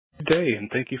day, and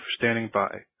thank you for standing by.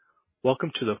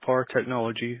 Welcome to the PAR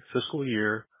Technology Fiscal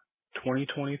Year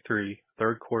 2023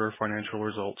 Third Quarter Financial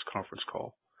Results Conference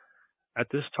Call. At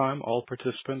this time, all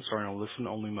participants are in a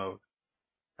listen-only mode.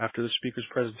 After the speaker's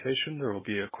presentation, there will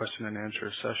be a question-and-answer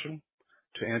session.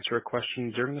 To answer a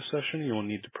question during the session, you will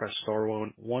need to press star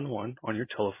 11 on your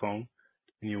telephone,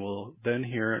 and you will then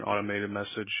hear an automated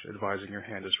message advising your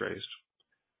hand is raised.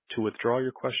 To withdraw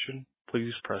your question,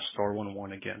 please press star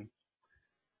 11 again.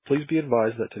 Please be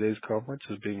advised that today's conference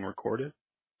is being recorded.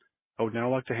 I would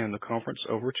now like to hand the conference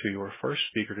over to your first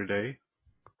speaker today,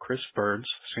 Chris Byrnes,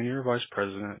 Senior Vice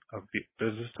President of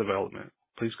Business Development.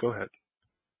 Please go ahead.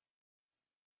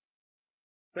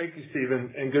 Thank you,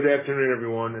 Stephen, and good afternoon,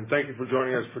 everyone, and thank you for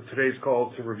joining us for today's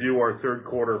call to review our third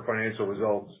quarter financial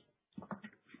results.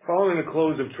 Following the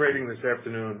close of trading this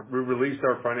afternoon, we released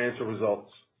our financial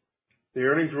results. The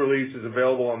earnings release is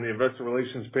available on the Investor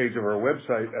Relations page of our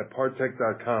website at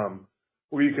partech.com,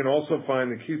 where you can also find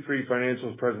the Q3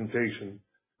 financials presentation,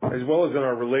 as well as in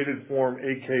our related Form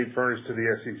 8-K furnished to the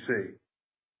SEC.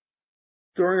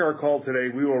 During our call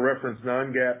today, we will reference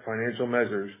non-GAAP financial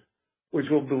measures, which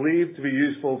we'll believe to be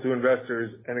useful to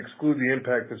investors and exclude the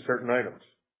impact of certain items.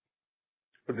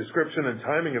 The description and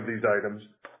timing of these items,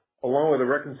 along with a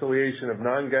reconciliation of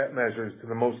non-GAAP measures to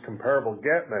the most comparable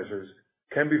GAAP measures,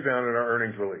 can be found in our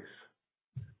earnings release.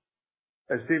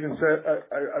 As Stephen said,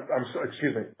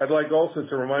 I'd like also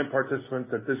to remind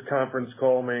participants that this conference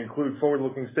call may include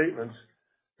forward-looking statements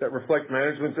that reflect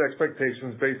management's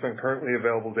expectations based on currently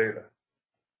available data.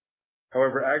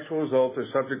 However, actual results are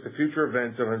subject to future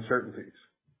events and uncertainties.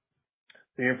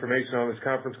 The information on this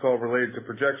conference call related to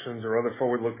projections or other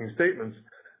forward-looking statements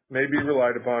may be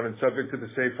relied upon and subject to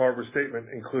the safe harbor statement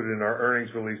included in our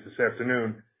earnings release this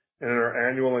afternoon and in our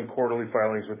annual and quarterly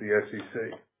filings with the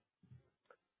SEC.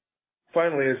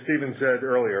 Finally, as Stephen said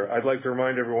earlier, I'd like to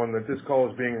remind everyone that this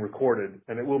call is being recorded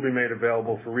and it will be made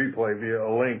available for replay via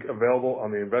a link available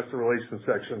on the Investor Relations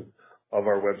section of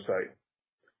our website.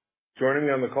 Joining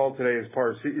me on the call today is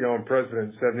PAR's CEO and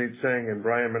President, Savneet Singh, and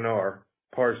Bryan Menar,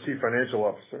 PAR's Chief Financial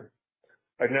Officer.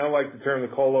 I'd now like to turn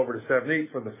the call over to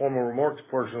Savneet for the formal remarks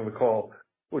portion of the call,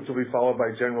 which will be followed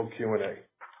by general Q&A.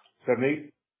 Savneet?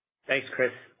 Thanks,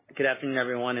 Chris. Good afternoon,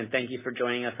 everyone, and thank you for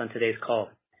joining us on today's call.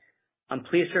 I'm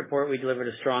pleased to report we delivered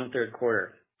a strong third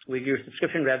quarter. We grew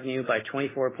subscription revenue by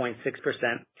 24.6%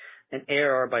 and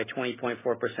ARR by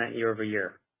 20.4% year over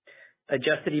year.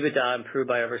 Adjusted EBITDA improved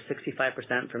by over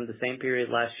 65% from the same period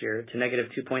last year to negative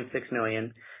 $2.6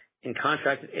 million, and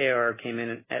contracted ARR came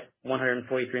in at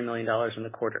 $143 million in the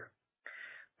quarter.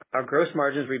 Our gross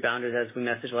margins rebounded as we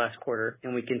messaged last quarter,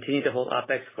 and we continue to hold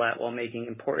OpEx flat while making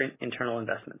important internal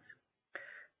investments.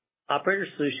 Operator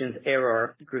Solutions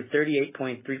ARR grew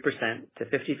 38.3% to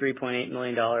 $53.8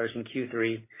 million in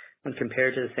Q3 when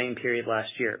compared to the same period last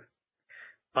year.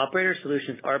 Operator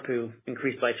Solutions ARPU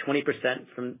increased by 20%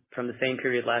 from the same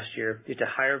period last year due to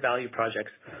higher value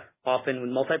projects, often with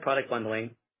multi-product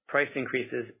bundling, price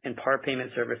increases, and PAR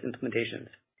payment service implementations.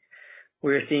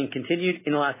 We are seeing continued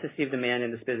inelasticity of demand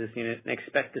in this business unit and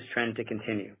expect this trend to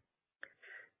continue.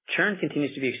 Churn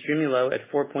continues to be extremely low at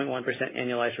 4.1%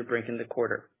 annualized for Brink in the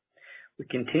quarter. We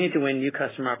continue to win new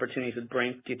customer opportunities with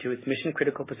Brink due to its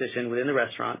mission-critical position within the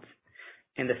restaurants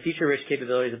and the feature-rich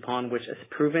capabilities upon which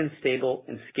a proven, stable,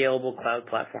 and scalable cloud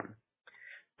platform.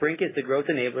 Brink is the growth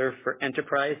enabler for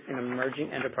enterprise and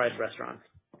emerging enterprise restaurants.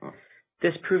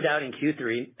 This proved out in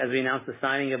Q3 as we announced the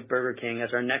signing of Burger King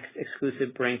as our next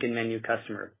exclusive Brink and Menu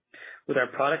customer, with our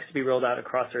products to be rolled out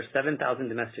across our 7,000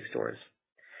 domestic stores.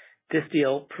 This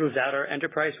deal proves out our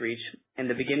enterprise reach and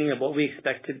the beginning of what we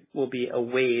expect will be a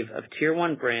wave of Tier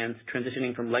 1 brands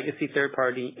transitioning from legacy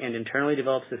third-party and internally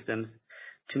developed systems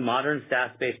to modern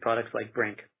SaaS-based products like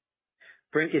Brink.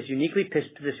 Brink is uniquely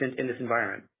positioned in this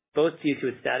environment, both due to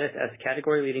its status as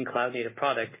category-leading cloud-native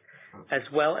product, as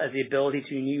well as the ability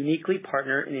to uniquely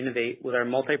partner and innovate with our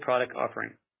multi-product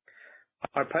offering.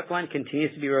 Our pipeline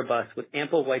continues to be robust with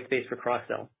ample white space for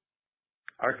cross-sell.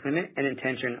 Our commitment and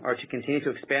intention are to continue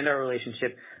to expand our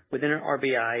relationship within our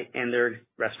RBI and their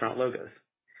restaurant logos.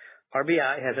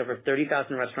 RBI has over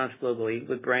 30,000 restaurants globally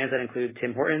with brands that include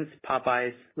Tim Hortons,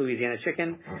 Popeyes, Louisiana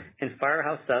Chicken, and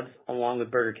Firehouse Subs, along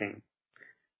with Burger King.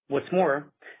 What's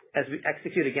more, as we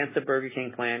execute against the Burger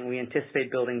King plan, we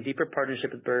anticipate building deeper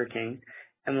partnership with Burger King,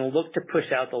 and we'll look to push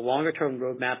out the longer-term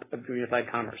roadmap of unified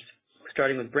commerce,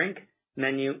 starting with Brink,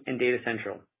 Menu, and Data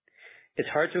Central. It's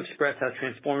hard to express how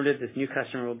transformative this new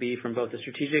customer will be from both a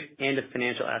strategic and a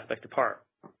financial aspect to PAR.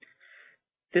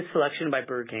 This selection by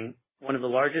Burger King, one of the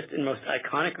largest and most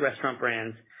iconic restaurant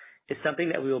brands, is something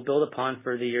that we will build upon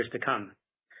for the years to come.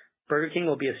 Burger King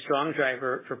will be a strong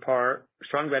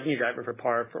revenue driver for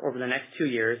PAR for over the next 2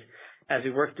 years as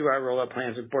we work through our rollout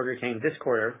plans with Burger King this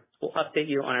quarter. We'll update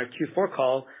you on our Q4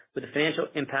 call with the financial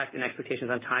impact and expectations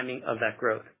on timing of that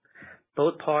growth.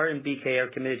 Both PAR and BK are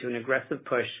committed to an aggressive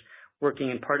push, working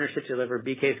in partnership to deliver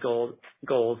BK's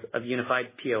goals of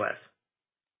unified POS.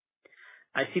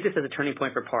 I see this as a turning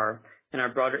point for PAR and our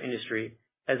broader industry,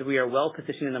 as we are well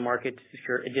positioned in the market to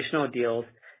secure additional deals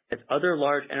as other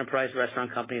large enterprise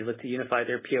restaurant companies look to unify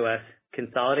their POS,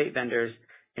 consolidate vendors,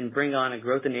 and bring on a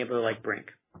growth enabler like Brink.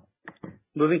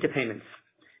 Moving to payments.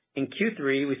 In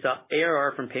Q3, we saw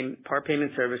ARR from PAR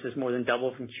Payment Services more than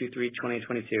double from Q3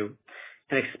 2022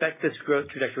 and expect this growth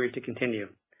trajectory to continue.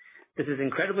 This is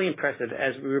incredibly impressive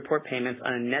as we report payments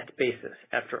on a net basis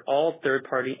after all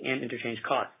third-party and interchange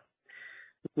costs.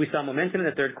 We saw momentum in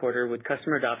the third quarter with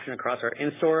customer adoption across our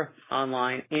in-store,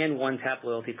 online, and one-tap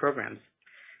loyalty programs.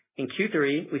 In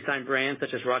Q3, we signed brands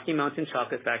such as Rocky Mountain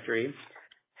Chocolate Factory,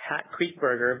 Hat Creek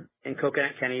Burger, and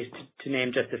Coconut Kenny's, to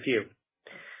name just a few.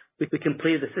 We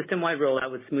completed the system-wide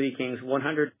rollout with Smoothie King's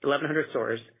 1,100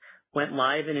 stores, went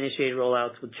live and initiated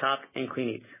rollouts with Chopt and Clean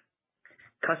Eats.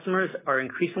 Customers are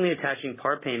increasingly attaching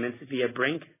PAR payments via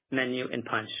Brink, Menu, and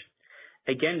Punch,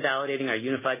 again validating our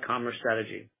unified commerce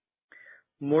strategy.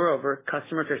 Moreover,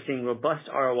 customers are seeing robust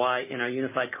ROI in our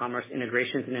unified commerce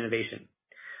integrations and innovation.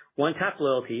 One-Tap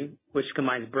Loyalty, which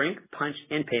combines Brink, Punch,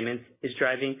 and payments, is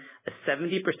driving a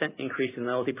 70% increase in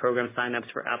loyalty program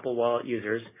signups for Apple Wallet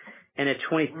users and a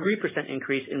 23%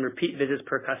 increase in repeat visits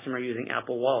per customer using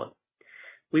Apple Wallet.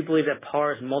 We believe that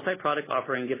PAR's multi-product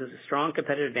offering gives us a strong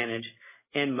competitive advantage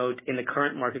and moat in the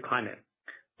current market climate.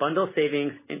 Bundle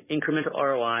savings and incremental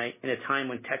ROI in a time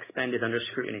when tech spend is under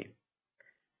scrutiny.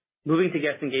 Moving to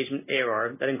guest engagement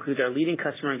ARR, that includes our leading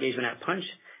customer engagement app Punch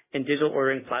and digital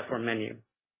ordering platform Menu.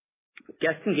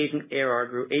 Guest engagement ARR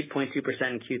grew 8.2%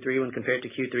 in Q3 when compared to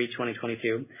Q3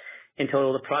 2022 and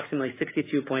totaled approximately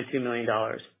 $62.2 million.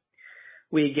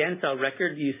 We again saw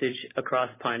record usage across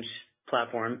Punch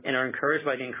platform and are encouraged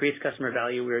by the increased customer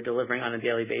value we are delivering on a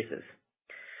daily basis.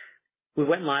 We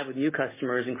went live with new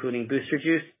customers including Booster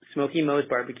Juice, Smoky Moe's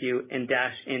Barbecue, and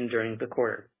Dash Inn during the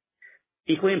quarter.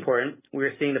 Equally important, we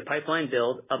are seeing the pipeline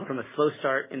build up from a slow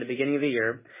start in the beginning of the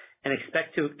year and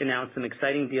expect to announce some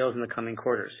exciting deals in the coming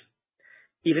quarters.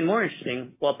 Even more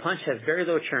interesting, while Punch has very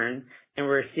low churn, and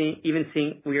we are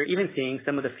even seeing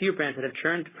some of the few brands that have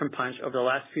churned from Punch over the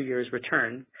last few years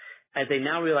return, as they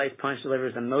now realize Punch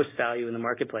delivers the most value in the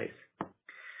marketplace.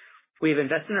 We have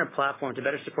invested in our platform to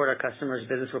better support our customers'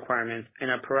 business requirements and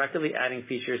are proactively adding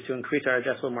features to increase our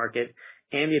addressable market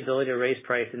and the ability to raise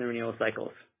price in the renewal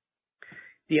cycles.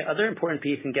 The other important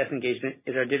piece in guest engagement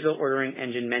is our digital ordering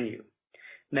engine Menu.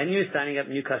 Menu is signing up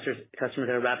new customers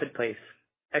at a rapid pace.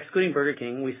 Excluding Burger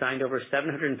King, we signed over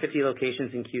 750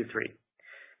 locations in Q3.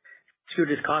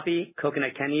 Scooter's Coffee,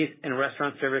 Coconut Kenny's, and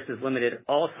Restaurant Services Limited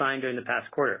all signed during the past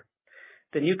quarter.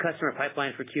 The new customer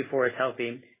pipeline for Q4 is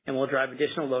healthy and will drive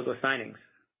additional logo signings.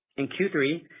 In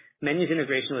Q3, Menu's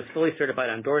integration was fully certified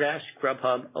on DoorDash,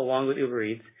 Grubhub, along with Uber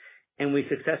Eats, and we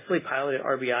successfully piloted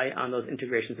RBI on those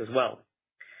integrations as well.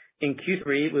 In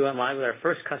Q3, we went live with our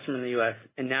first customer in the U.S.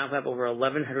 and now have over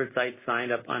 1,100 sites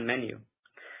signed up on Menu.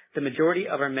 The majority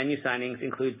of our Menu signings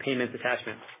include payments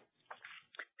attachments.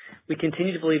 We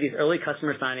continue to believe these early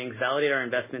customer signings validate our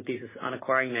investment thesis on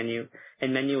acquiring Menu,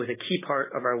 and Menu was a key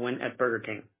part of our win at Burger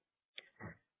King.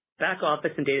 Back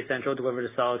Office and Data Central delivered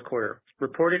a solid quarter.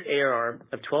 Reported ARR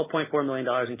of $12.4 million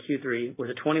in Q3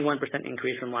 was a 21%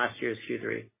 increase from last year's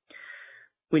Q3.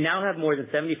 We now have more than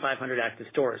 7,500 active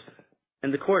stores.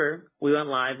 In the quarter, we went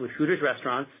live with Hooters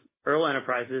Restaurants, Earl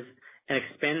Enterprises, and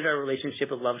expanded our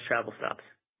relationship with Love's Travel Stops.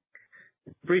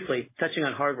 Briefly, touching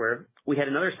on hardware, we had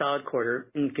another solid quarter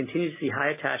and continue to see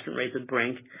high attachment rates with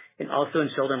Brink and also in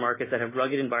shoulder markets that have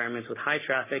rugged environments with high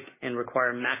traffic and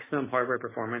require maximum hardware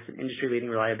performance and industry-leading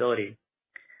reliability.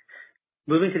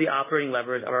 Moving to the operating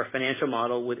levers of our financial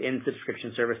model within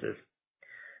subscription services.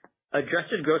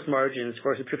 Adjusted gross margins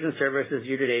for subscription services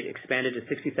year-to-date expanded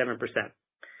to 67%.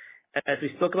 As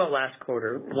we spoke about last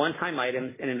quarter, one-time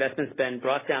items and investment spend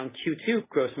brought down Q2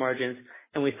 gross margins,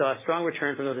 and we saw a strong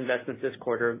return from those investments this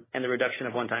quarter and the reduction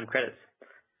of one-time credits.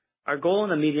 Our goal in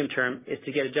the medium term is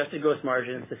to get adjusted gross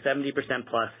margins to 70%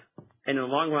 plus, and in the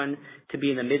long run to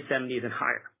be in the mid-70s and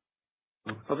higher.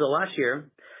 Over the last year,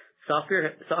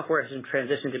 software has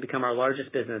transitioned to become our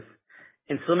largest business,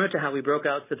 and similar to how we broke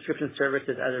out subscription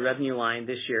services as a revenue line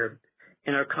this year,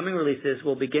 in our coming releases,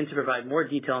 we'll begin to provide more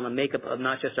detail on the makeup of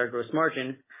not just our gross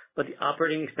margin, but the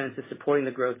operating expenses supporting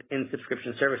the growth in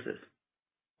subscription services.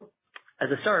 As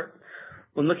a start,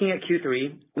 When looking at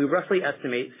Q3, we roughly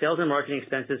estimate sales and marketing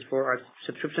expenses for our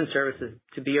subscription services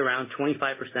to be around 25%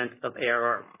 of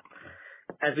ARR.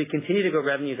 As we continue to grow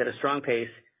revenues at a strong pace,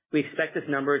 we expect this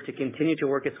number to continue to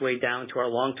work its way down to our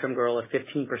long-term goal of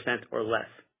 15% or less.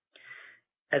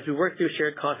 As we work through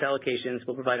shared cost allocations,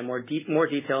 we'll provide more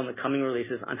detail in the coming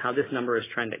releases on how this number is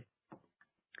trending.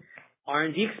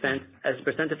 R&D expense as a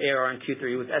percent of ARR in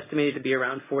Q3 was estimated to be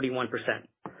around 41%.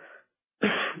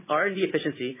 R&D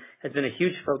efficiency has been a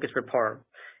huge focus for PAR,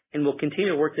 and we'll continue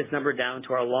to work this number down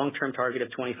to our long-term target of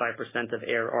 25% of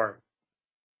ARR.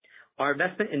 Our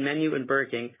investment in Menu and Burger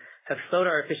King have slowed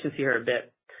our efficiency here a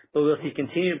bit, but we'll see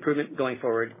continued improvement going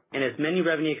forward, and as Menu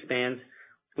revenue expands,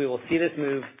 we will see this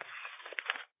move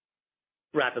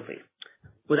rapidly.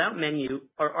 Without Menu,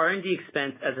 our R&D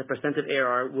expense as a percent of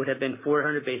ARR would have been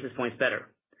 400 basis points better,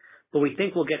 but we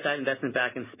think we'll get that investment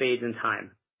back in spades in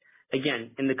time.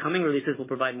 Again, in the coming releases, we'll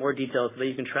provide more details so that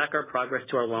you can track our progress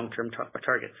to our long-term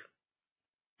targets.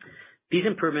 These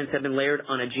improvements have been layered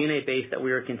on a G&A base that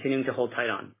we are continuing to hold tight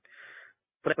on.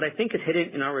 What I think is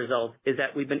hidden in our results is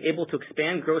that we've been able to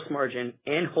expand gross margin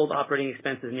and hold operating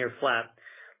expenses near flat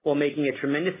while making a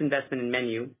tremendous investment in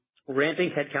Menu,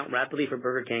 ramping headcount rapidly for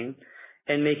Burger King,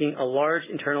 and making a large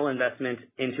internal investment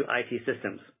into IT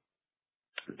systems.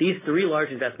 These three large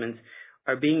investments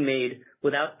are being made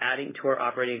without adding to our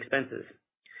operating expenses.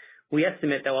 We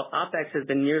estimate that while OpEx has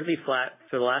been nearly flat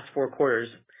for the last 4 quarters,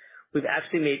 we've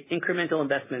actually made incremental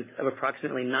investments of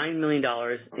approximately $9 million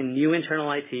in new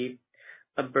internal IT,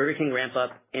 a Burger King ramp-up,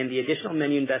 and the additional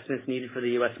Menu investments needed for the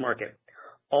U.S. market,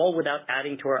 all without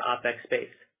adding to our OpEx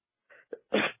space.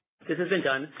 This has been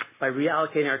done by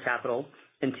reallocating our capital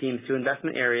and teams to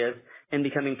investment areas and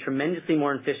becoming tremendously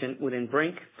more efficient within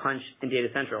Brink, Punchh, and Data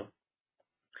Central.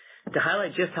 To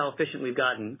highlight just how efficient we've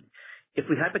gotten, if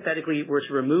we hypothetically were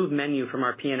to remove Menu from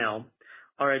our P&L,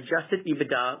 our adjusted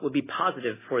EBITDA would be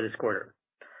positive for this quarter.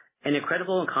 An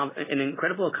incredible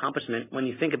accomplishment when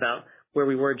you think about where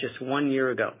we were just 1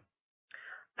 year ago.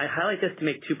 I highlight this to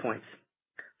make 2 points.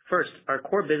 First, our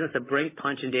core business of Brink,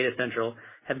 Punchh, and Data Central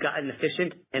have gotten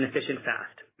efficient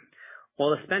fast.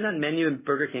 While the spend on Menu and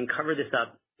Burger King cover this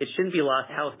up, it shouldn't be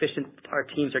lost how efficient our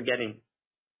teams are getting.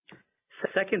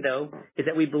 Second, though, is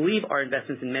that we believe our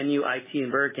investments in Menu, IT,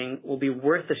 and Burger King will be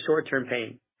worth the short-term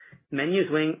pain. Menu's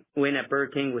win at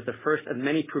Burger King was the first of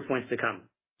many proof points to come.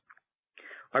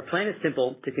 Our plan is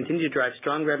simple: to continue to drive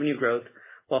strong revenue growth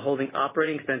while holding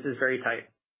operating expenses very tight.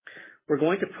 We're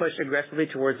going to push aggressively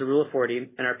towards the Rule of 40,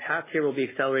 and our path here will be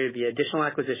accelerated via additional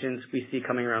acquisitions we see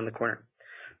coming around the corner.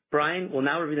 Brian will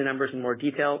now review the numbers in more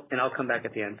detail, and I'll come back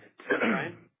at the end.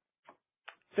 Brian?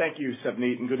 Thank you,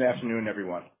 Savneet, and good afternoon,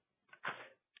 everyone.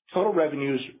 Total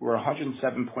revenues were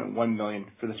 $107.1 million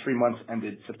for the 3 months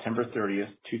ended September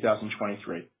 30th,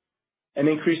 2023, an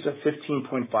increase of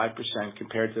 15.5%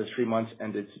 compared to the 3 months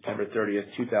ended September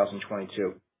 30th,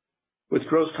 2022, with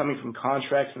growth coming from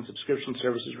contracts and subscription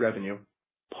services revenue,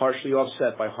 partially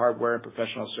offset by hardware and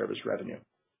professional service revenue.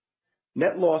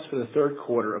 Net loss for the third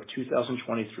quarter of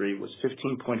 2023 was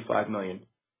 $15.5 million,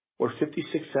 or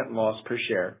 56-cent loss per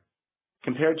share,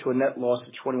 compared to a net loss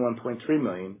of $21.3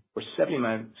 million, or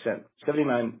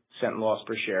 79-cent loss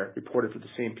per share reported for the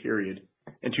same period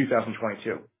in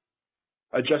 2022.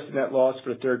 Adjusted net loss for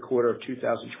the third quarter of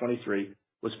 2023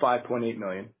 was $5.8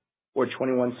 million, or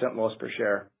 21-cent loss per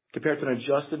share, compared to an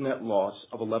adjusted net loss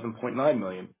of $11.9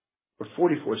 million, or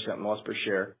 44-cent loss per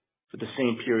share for the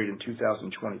same period in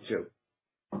 2022.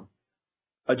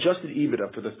 Adjusted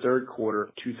EBITDA for the third quarter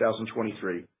of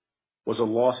 2023 was a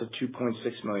loss of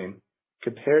 $2.6 million,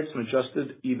 compared to an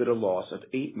adjusted EBITDA loss of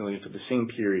 $8 million for the same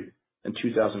period in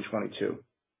 2022.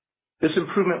 This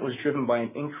improvement was driven by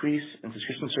an increase in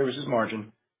subscription services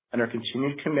margin and our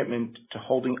continued commitment to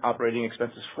holding operating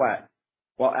expenses flat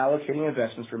while allocating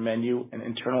investments for Menu and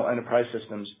internal enterprise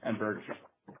systems and Burger King.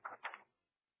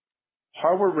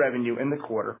 Hardware revenue in the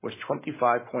quarter was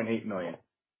 $25.8 million,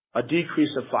 a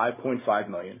decrease of $5.5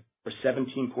 million, or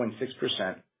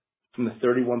 17.6%, from the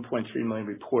 $31.3 million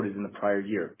reported in the prior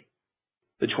year.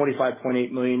 The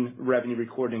 $25.8 million revenue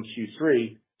recorded in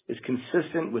Q3 is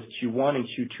consistent with Q1 and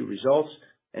Q2 results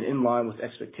and in line with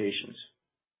expectations.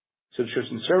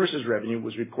 Subscription services revenue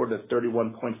was reported at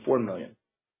 $31.4 million,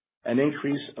 an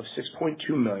increase of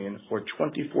 $6.2 million, or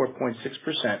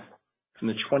 24.6%, from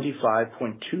the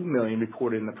 $25.2 million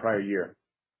reported in the prior year.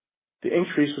 The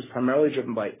increase was primarily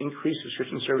driven by increased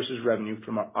subscription services revenue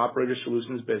from our Operator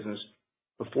Solutions business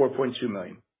of $4.2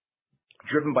 million,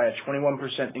 driven by a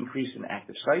 21% increase in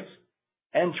active sites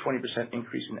and 20%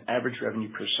 increase in average revenue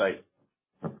per site.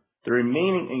 The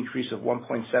remaining increase of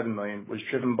 $1.7 million was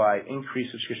driven by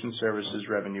increased subscription services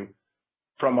revenue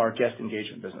from our guest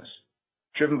engagement business,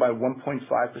 driven by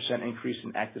 1.5% increase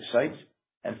in active sites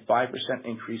and 5%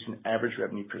 increase in average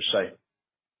revenue per site.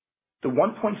 The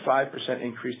 1.5%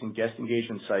 increase in guest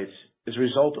engagement sites is a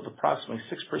result of approximately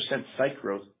 6% site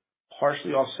growth,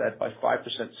 partially offset by 5%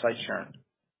 site churn.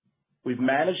 We've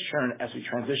managed churn as we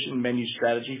transition menu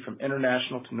strategy from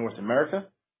international to North America,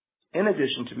 in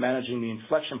addition to managing the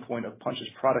inflection point of Punchh's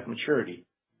product maturity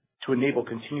to enable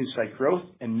continued site growth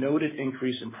and noted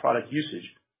increase in product usage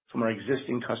from our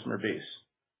existing customer base.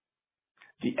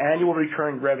 The annual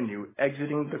recurring revenue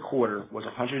exiting the quarter was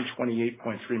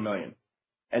 $128.3 million,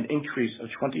 an increase of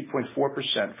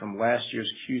 20.4% from last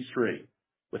year's Q3,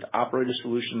 with Operator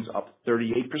Solutions up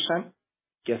 38%,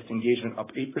 Guest Engagement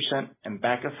up 8%, and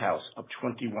Back of House up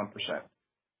 21%.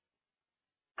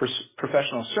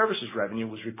 Professional Services revenue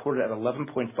was reported at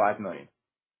 $11.5 million,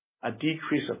 a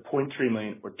decrease of $0.3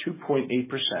 million or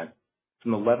 2.8%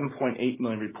 from the $11.8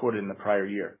 million reported in the prior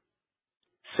year.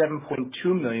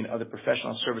 $7.2 million of the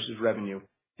Professional Services revenue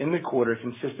in the quarter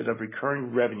consisted of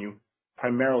recurring revenue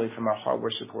primarily from our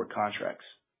hardware support contracts.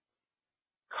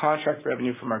 Contract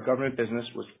revenue from our government business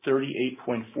was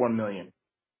 $38.4 million,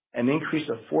 an increase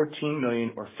of $14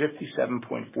 million or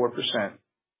 57.4%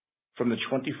 from the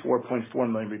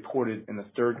 $24.4 million reported in the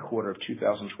third quarter of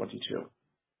 2022.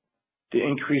 The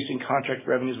increase in contract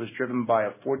revenues was driven by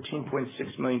a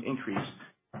 $14.6 million increase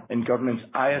in government's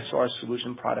ISR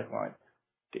solution product line.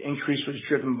 The increase was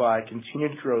driven by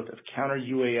continued growth of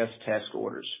counter-UAS task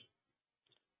orders.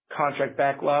 Contract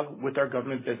backlog with our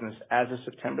government business as of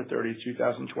September 30,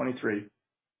 2023,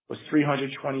 was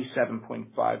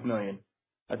 $327.5 million,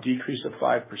 a decrease of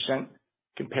 5%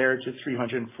 compared to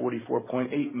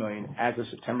 $344.8 million as of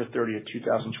September 30,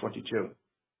 2022.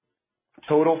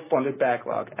 Total funded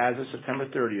backlog as of September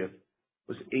 30th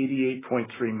was $88.3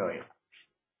 million.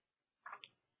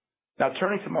 Now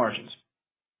turning to margins.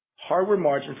 Hardware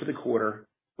margin for the quarter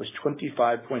was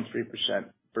 25.3%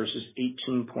 versus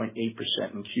 18.8%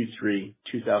 in Q3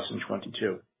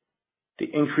 2022. The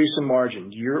increase in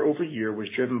margin year over year was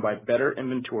driven by better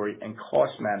inventory and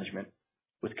cost management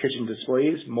with kitchen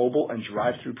displays, mobile, and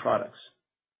drive-through products.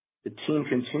 The team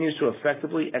continues to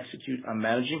effectively execute on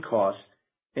managing costs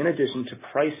in addition to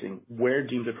pricing where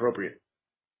deemed appropriate.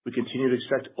 We continue to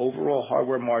expect overall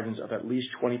hardware margins of at least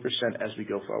 20% as we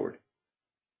go forward.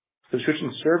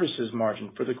 Subscription services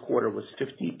margin for the quarter was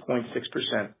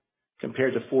 50.6%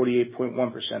 compared to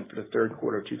 48.1% for the third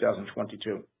quarter of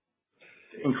 2022.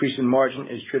 The increase in margin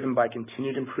is driven by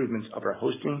continued improvements of our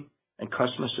hosting and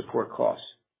customer support costs.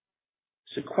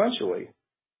 Sequentially,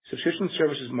 subscription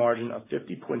services margin of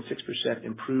 50.6%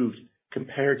 improved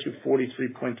compared to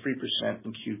 43.3%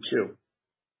 in Q2.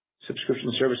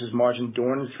 Subscription services margin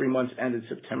during the 3 months ended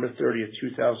September 30th,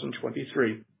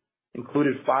 2023,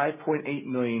 included $5.8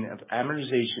 million of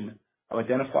amortization of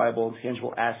identifiable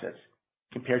intangible assets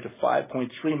compared to $5.3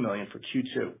 million for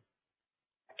Q2.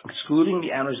 Excluding the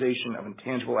amortization of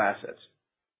intangible assets,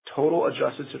 total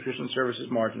adjusted subscription services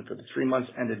margin for the 3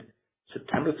 months ended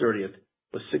September 30th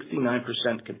was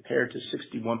 69% compared to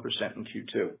 61% in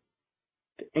Q2.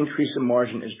 The increase in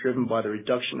margin is driven by the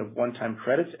reduction of one-time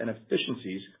credits and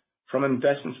efficiencies from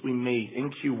investments we made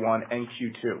in Q1 and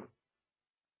Q2.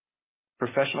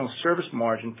 Professional service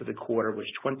margin for the quarter was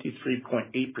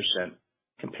 23.8%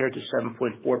 compared to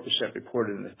 7.4%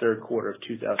 reported in the third quarter of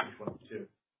 2022.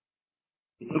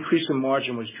 The increase in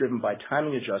margin was driven by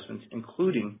timing adjustments,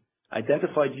 including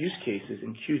identified use cases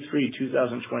in Q3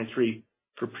 2023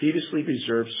 for previously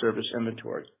reserved service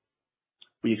inventory.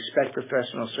 We expect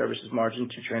professional services margin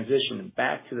to transition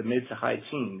back to the mid to high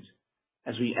teens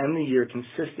as we end the year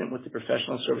consistent with the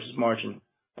professional services margin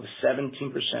of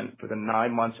 17% for the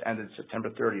 9 months ended September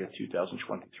 30th,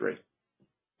 2023.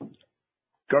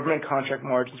 Government contract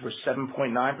margins were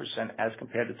 7.9% as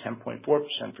compared to 10.4% for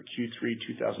Q3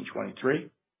 2023.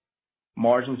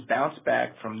 Margins bounced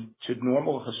back to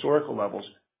normal historical levels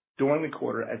during the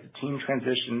quarter as the team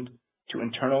transitioned to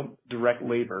internal direct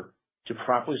labor to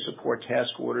properly support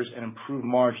task orders and improve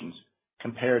margins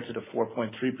compared to the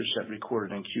 4.3%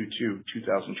 recorded in Q2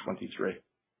 2023.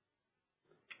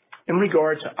 In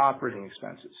regard to operating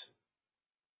expenses,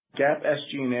 GAAP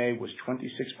SG&A was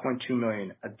 $26.2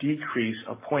 million, a decrease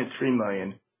of $0.3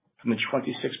 million from the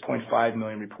 $26.5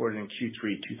 million reported in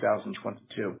Q3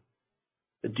 2022.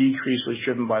 The decrease was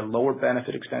driven by lower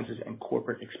benefit expenses and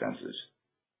corporate expenses.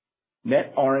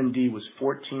 Net R&D was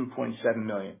 $14.7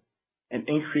 million, an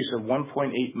increase of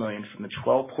 $1.8 million from the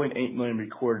 $12.8 million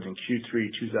recorded in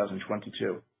Q3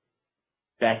 2022.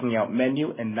 Backing out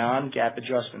menu and non-GAAP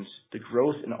adjustments, the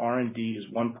growth in R&D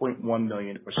is $1.1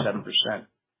 million or 7%.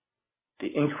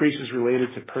 The increase is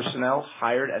related to personnel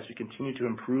hired as we continue to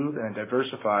improve and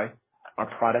diversify our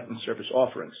product and service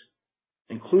offerings,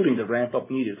 including the ramp-up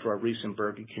needed for our recent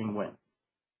Burger King win.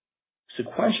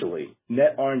 Sequentially,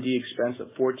 net R&D expense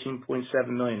of $14.7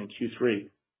 million in Q3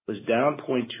 was down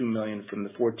 $0.2 million from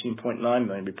the $14.9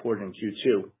 million reported in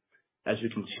Q2, as we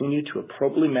continue to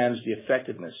appropriately manage the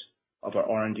effectiveness of our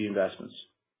R&D investments.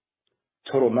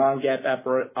 Total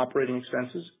non-GAAP operating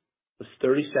expenses was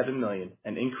 $37 million,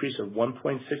 an increase of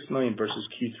 $1.6 million versus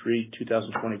Q3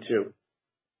 2022.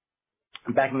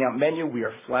 And backing out Menu, we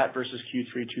are flat versus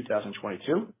Q3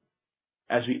 2022.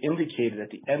 As we indicated at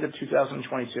the end of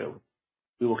 2022,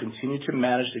 we will continue to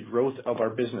manage the growth of our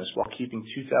business while keeping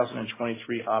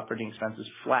 2023 operating expenses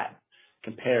flat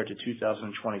compared to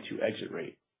 2022 exit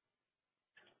rate.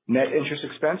 Net interest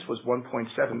expense was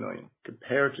 $1.7 million,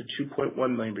 compared to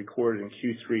 $2.1 million recorded in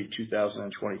Q3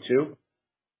 2022.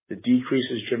 The decrease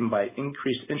is driven by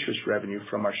increased interest revenue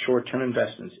from our short-term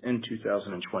investments in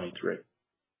 2023.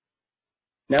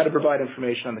 Now to provide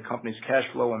information on the company's cash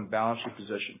flow and balance sheet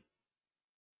position.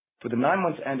 For the 9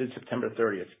 months ended September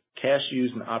 30th, cash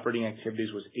used in operating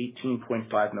activities was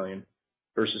 $18.5 million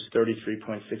versus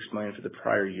 $33.6 million for the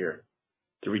prior year.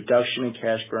 The reduction in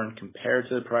cash burn compared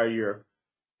to the prior year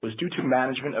was due to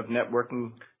management of net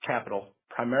working capital,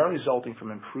 primarily resulting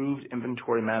from improved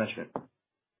inventory management,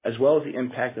 as well as the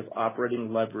impact of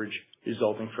operating leverage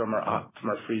resulting from our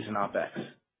freeze in OpEx.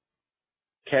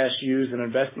 Cash used in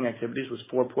investing activities was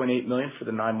 $4.8 million for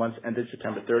the 9 months ended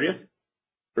September 30th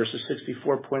versus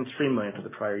 $64.3 million for the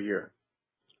prior year.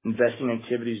 Investing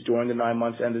activities during the 9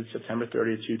 months ended September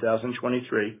 30th,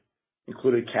 2023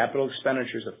 included capital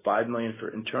expenditures of $5 million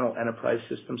for internal enterprise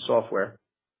system software,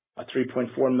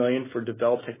 $3.4 million for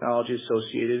developed technology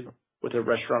associated with our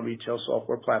restaurant retail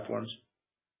software platforms,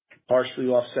 partially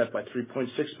offset by $3.6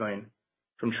 million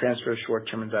from transfer of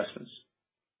short-term investments.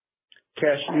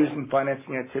 Cash used in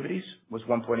financing activities was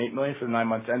 $1.8 million for the 9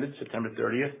 months ended September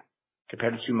 30th,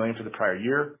 compared to $2 million for the prior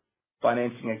year.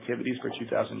 Financing activities for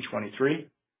 2023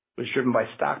 was driven by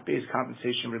stock-based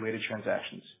compensation-related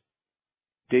transactions.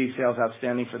 Days sales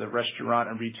outstanding for the restaurant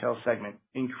and retail segment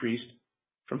increased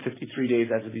from 53 days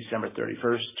as of December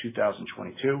 31st,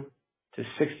 2022, to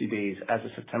 60 days as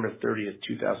of September 30th,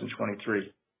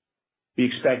 2023. We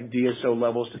expect DSO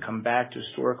levels to come back to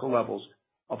historical levels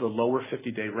of the lower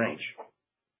 50-day range.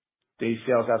 Days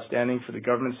sales outstanding for the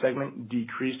government segment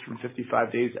decreased from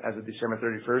 55 days as of December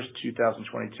 31st,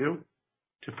 2022,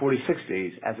 to 46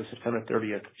 days as of September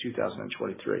 30th,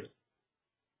 2023.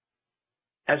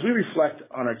 As we reflect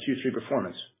on our Q3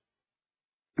 performance,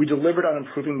 we delivered on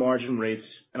improving margin rates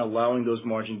and allowing those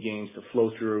margin gains to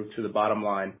flow through to the bottom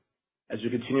line as we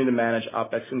continue to manage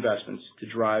OpEx investments to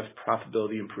drive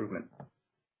profitability improvement.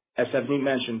 As Savneet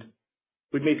mentioned,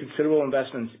 we've made considerable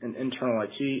investments in internal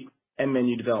IT and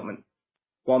menu development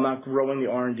while not growing the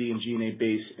R&D and G&A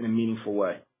base in a meaningful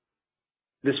way.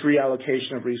 This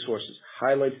reallocation of resources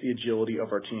highlights the agility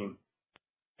of our team.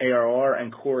 ARR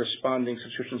and corresponding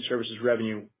subscription services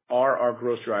revenue are our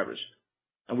growth drivers,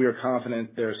 and we are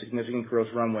confident there is significant growth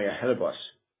runway ahead of us,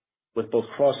 with both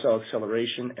cross-sell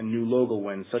acceleration and new logo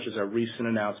wins, such as our recent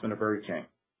announcement of Burger King.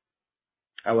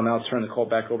 I will now turn the call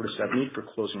back over to Savneet for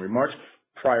closing remarks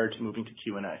prior to moving to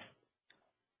Q&A.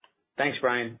 Thanks,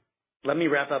 Brian. Let me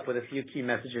wrap up with a few key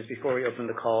messages before we open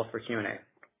the call for Q&A.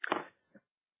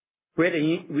 We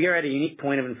are at a unique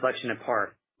point of inflection at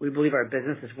PAR. We believe our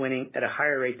business is winning at a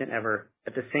higher rate than ever.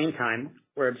 At the same time,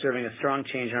 we're observing a strong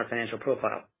change in our financial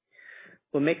profile.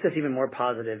 What makes us even more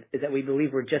positive is that we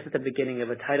believe we're just at the beginning of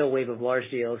a tidal wave of large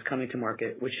deals coming to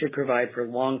market, which should provide for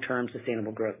long-term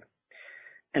sustainable growth.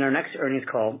 In our next earnings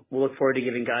call, we'll look forward to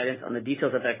giving guidance on the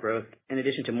details of that growth, in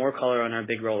addition to more color on our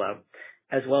big rollout,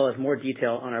 as well as more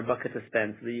detail on our buckets of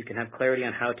spend so that you can have clarity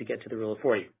on how to get to the Rule of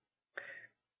 40.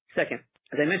 Second,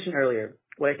 as I mentioned earlier,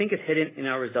 what I think is hidden in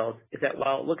our results is that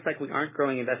while it looks like we aren't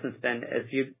growing investment spend as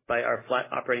viewed by our flat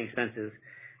operating expenses,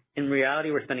 in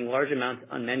reality, we're spending large amounts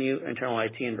on Menu, internal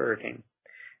IT, and Burger King.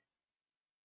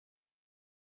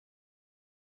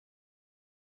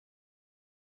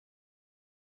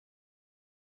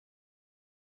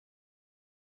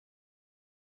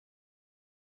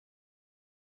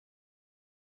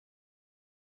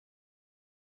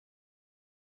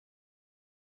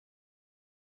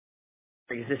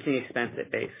 Existing expense at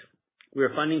base. We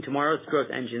are funding tomorrow's growth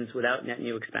engines without net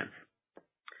new expense.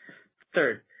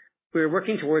 Third, we are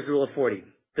working towards Rule of 40.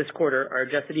 This quarter, our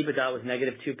adjusted EBITDA was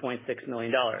negative $2.6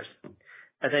 million.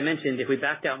 As I mentioned, if we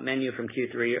backed out Menu from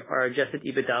Q3, our adjusted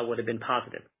EBITDA would have been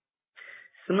positive.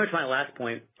 Similar to my last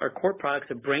point, our core products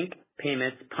of Brink,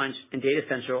 Payments, Punchh, and Data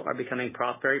Central are becoming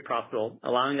very profitable,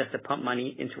 allowing us to pump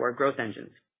money into our growth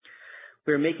engines.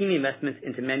 We are making the investments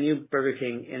into Menu, Burger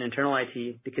King, and internal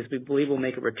IT because we believe we'll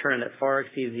make a return that far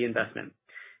exceeds the investment,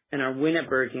 and our win at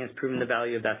Burger King has proven the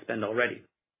value of that spend already.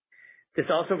 This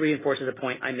also reinforces a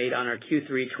point I made on our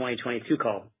Q3 2022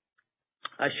 call.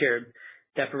 I shared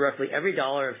that for roughly every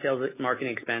dollar of sales and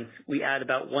marketing expense, we add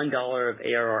about $1 of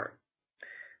ARR.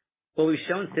 What we've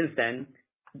shown since then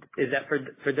is that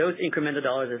for those incremental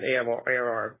dollars of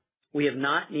ARR, we have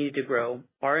not needed to grow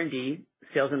R&D,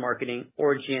 sales and marketing,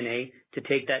 or G&A to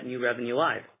take that new revenue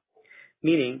live.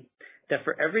 Meaning that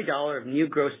for every dollar of new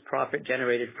gross profit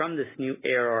generated from this new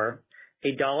ARR,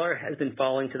 a dollar has been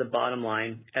falling to the bottom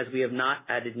line as we have not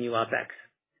added new OpEx.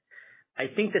 I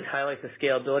think this highlights the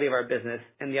scalability of our business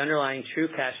and the underlying true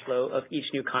cash flow of each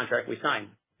new contract we sign.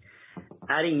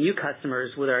 Adding new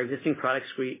customers with our existing product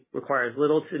suite requires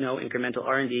little to no incremental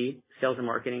R&D, sales and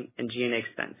marketing, and G&A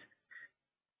expense.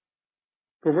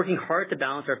 We're working hard to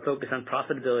balance our focus on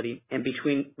profitability and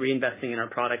between reinvesting in our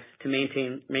products to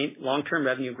maintain long-term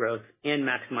revenue growth and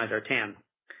maximize our TAM.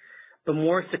 But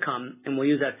more is to come, and we'll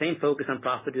use that same focus on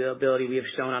profitability we have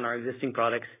shown on our existing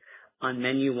products on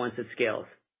Menu once it scales.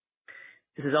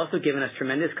 This has also given us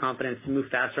tremendous confidence to move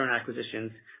faster on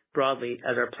acquisitions broadly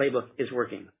as our playbook is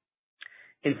working.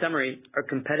 In summary, the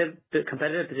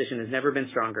competitive position has never been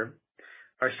stronger.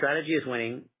 Our strategy is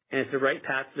winning, and it's the right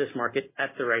path for this market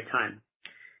at the right time.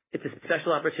 It's a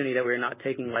special opportunity that we are not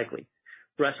taking lightly.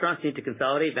 Restaurants need to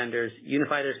consolidate vendors,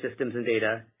 unify their systems and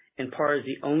data, and PAR is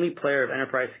the only player of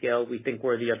enterprise scale we think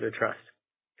worthy of their trust.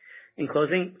 In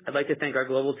closing, I'd like to thank our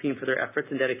global team for their efforts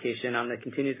and dedication on the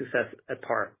continued success at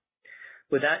PAR.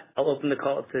 With that, I'll open the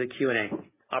call up to the Q&A.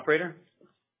 Operator?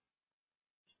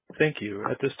 Thank you.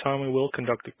 At this time, we will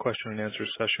conduct a question and answer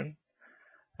session.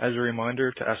 As a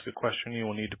reminder, to ask a question, you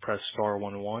will need to press star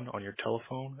 11 on your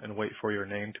telephone and wait for your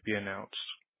name to be announced.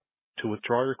 To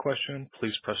withdraw your question,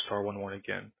 please press star 11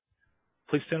 again.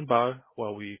 Please stand by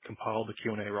while we compile the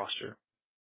Q&A roster.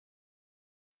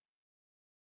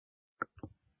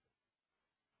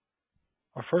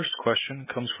 Our first question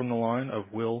comes from the line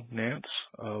of Will Nance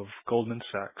of Goldman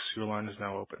Sachs. Your line is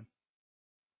now open.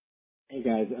 Hey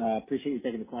guys, appreciate you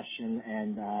taking the question,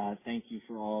 and thank you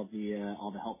for all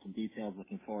the helpful details.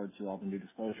 Looking forward to all the new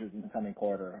disclosures in the coming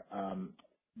quarter.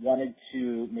 Wanted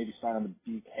to maybe start on the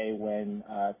BK win.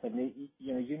 So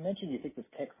you mentioned you think this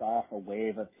kicks off a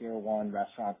wave of tier one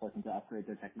restaurants looking to upgrade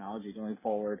their technology going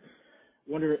forward.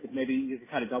 Wonder if maybe you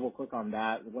could kind of double click on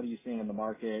that. What are you seeing in the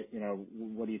market?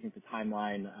 What do you think the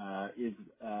timeline is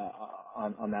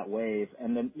on that wave?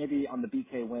 And then maybe on the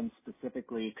BK win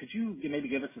specifically, could you maybe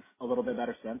give us a little bit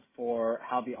better sense for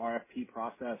how the RFP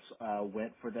process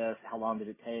went for this? How long did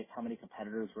it take? How many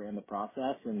competitors were in the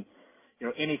process? And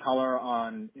any color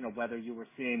on whether you were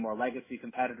seeing more legacy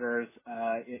competitors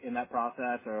in that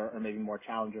process, or maybe more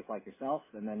challengers like yourself.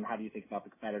 And then how do you think about the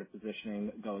competitive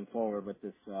positioning going forward with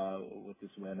this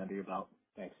win under your belt?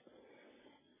 Thanks.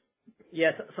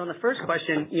 Yes. So on the first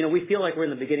question, we feel like we're in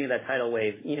the beginning of that tidal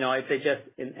wave. I'd say just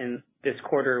in this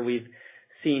quarter, we've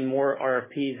seen more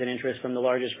RFPs and interest from the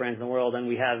largest brands in the world than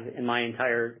we have in my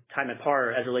entire time at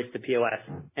PAR as it relates to POS.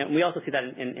 And we also see that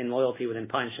in loyalty within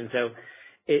Punchh. And so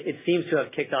it seems to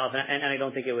have kicked off, and I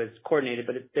don't think it was coordinated,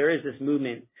 but there is this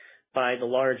movement by the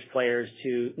large players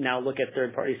to now look at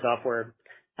third-party software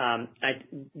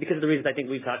because of the reasons I think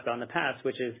we've talked about in the past,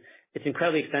 which is it's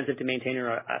incredibly expensive to maintain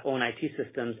your own IT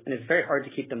systems, and it's very hard to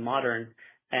keep them modern.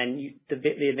 And the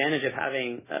advantage of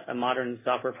having a modern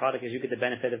software product is you get the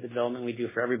benefit of the development we do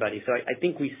for everybody. So I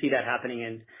think we see that happening,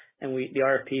 and the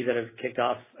RFPs that have kicked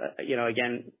off,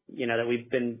 again, that we've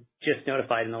been just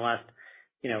notified in the last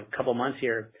couple months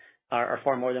here are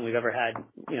far more than we've ever had,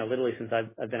 literally since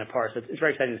I've been at PAR. So it's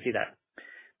very exciting to see that.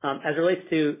 As it relates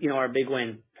to, our big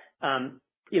win,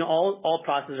 all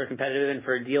processes are competitive, and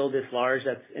for a deal this large,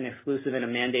 that's an exclusive and a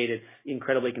mandate, it's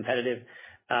incredibly competitive.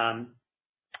 The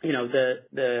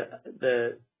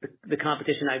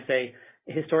competition, I'd say,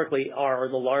 historically are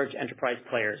the large enterprise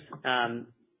players.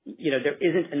 There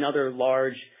isn't another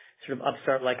large sort of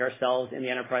upstart like ourselves in the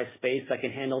enterprise space that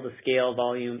can handle the scale,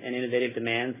 volume, and innovative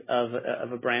demands of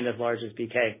a brand as large as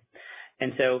BK.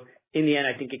 And so in the end,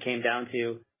 I think it came down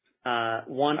to,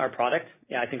 one, our product.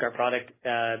 Yeah, I think our product,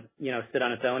 stood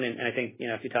on its own. And I think,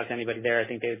 if you talk to anybody there, I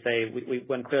think they would say we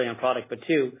went clearly on product. But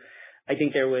two, I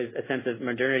think there was a sense of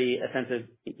modernity, a sense of,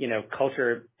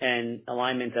 culture and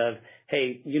alignment of,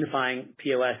 hey, unifying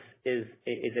POS is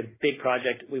a big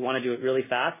project. We want to do it really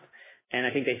fast. And I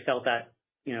think they felt that,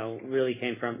 really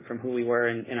came from who we were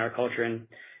in our culture, and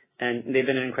they've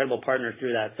been an incredible partner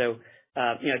through that. So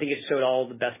I think it showed all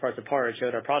the best parts of PAR. It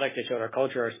showed our product, it showed our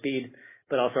culture, our speed,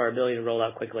 but also our ability to roll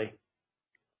out quickly.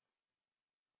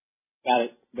 Got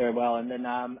it. Very well. And then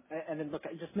look,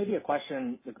 just maybe a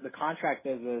question. The contract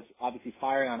business obviously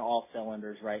firing on all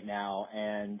cylinders right now,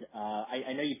 and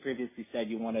I know you previously said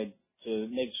you wanted to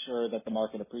make sure that the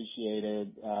market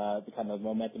appreciated the kind of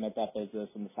momentum at that business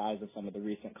and the size of some of the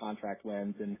recent contract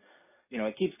wins, and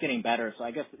it keeps getting better. So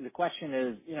I guess the question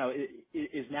is,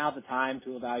 is now the time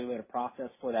to evaluate a process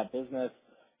for that business?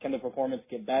 Can the performance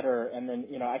get better? And then,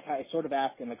 I sort of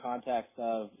ask in the context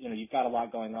of, you've got a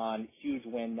lot going on, huge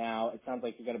win now. It sounds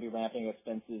like you're going to be ramping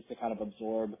expenses to kind of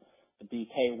absorb the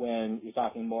BK win. You're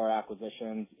talking more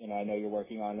acquisitions. I know you're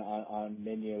working on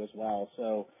menu as well.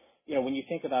 So, when you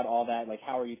think about all that,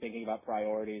 how are you thinking about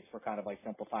priorities for kind of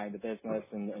simplifying the business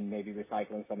and maybe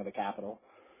recycling some of the capital?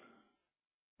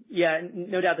 Yeah,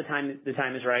 no doubt the time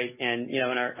is right. And, in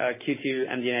our Q2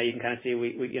 MD&A, you can kind of see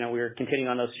we're continuing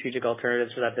on those strategic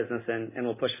alternatives for that business, and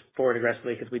we'll push forward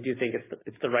aggressively because we do think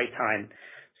it's the right time.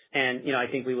 And, I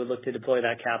think we would look to deploy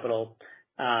that capital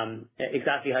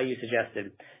exactly how you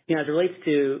suggested. As it relates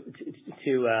to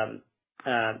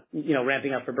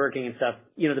ramping up for Burger King and stuff,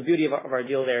 the beauty of our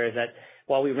deal there is that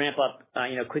while we ramp up,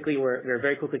 quickly, we're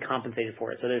very quickly compensated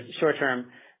for it. So there's short term,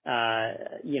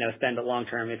 spend, but long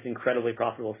term, it's incredibly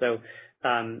profitable. So,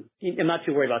 I'm not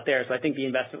too worried about there. So I think the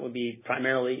investment would be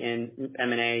primarily in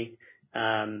M&A,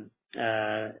 for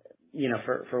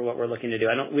what we're looking to do.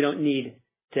 We don't need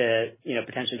to,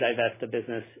 potentially divest the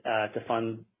business, to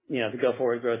fund, the go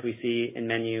forward growth we see in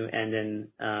menu and in,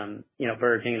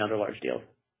 Burger King and other large deals.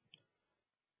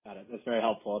 Got it. That's very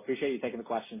helpful. Appreciate you taking the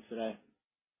questions today.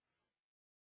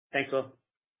 Thanks, Will.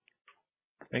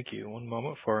 Thank you. One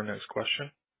moment for our next question.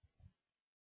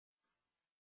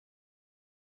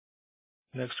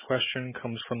 Next question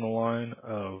comes from the line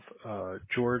of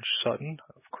George Sutton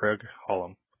of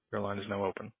Craig-Hallum. Your line is now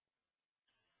open.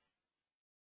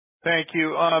 Thank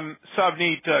you.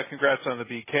 Savneet, congrats on the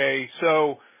BK.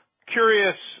 So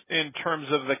curious in terms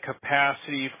of the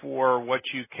capacity for what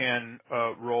you can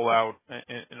roll out.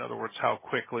 In other words, how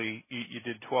quickly you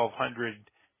did 1,200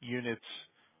 units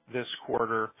this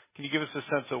quarter. Can you give us a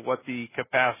sense of what the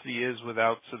capacity is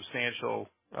without substantial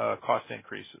cost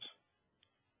increases?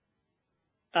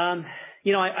 I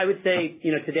would say,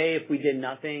 today if we did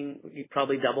nothing, we'd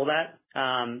probably double that.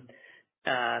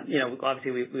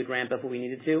 Obviously we'd ramp up what we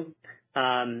needed to.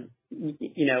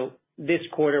 This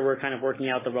quarter we're kind of working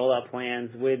out the rollout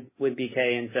plans with BK,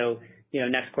 and so,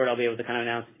 next quarter I'll be able to kind of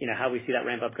announce, how we see that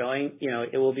ramp up going.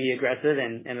 It will be aggressive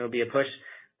and it'll be a push,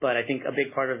 but I think a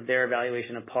big part of their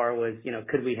evaluation of PAR was,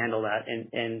 could we handle that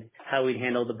and how we'd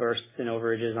handle the bursts and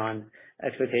overages on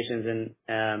expectations,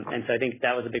 and so I think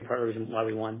that was a big part of the reason why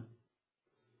we won.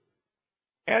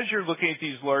 As you're looking at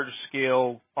these large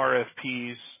scale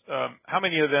RFPs, how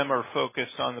many of them are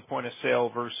focused on the point of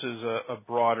sale versus a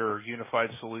broader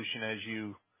unified solution as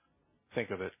you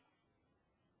think of it?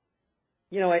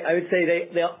 I would say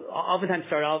they oftentimes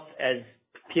start off as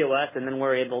POS, and then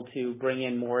we're able to bring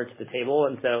in more to the table.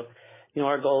 And so,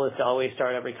 our goal is to always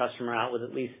start every customer out with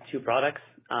at least 2 products.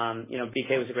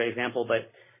 BK was a great example,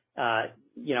 but I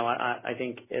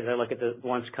think as I look at the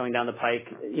ones coming down the pike,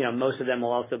 most of them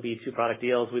will also be 2-product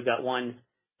deals. We've got one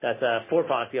that's a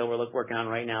 4-product deal we're working on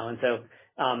right now. And so,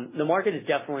 the market is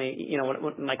definitely,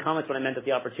 my comments when I meant that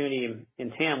the opportunity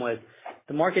in TAM was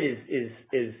the market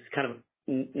is kind of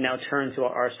now turned to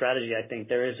our strategy. I think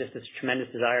there is just this tremendous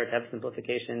desire to have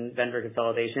simplification, vendor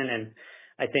consolidation. And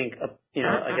I think, like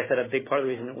I said, a big part of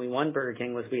the reason that we won Burger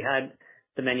King was we had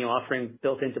the menu offering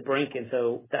built into Brink. And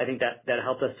so I think that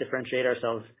helped us differentiate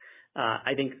ourselves.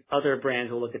 I think other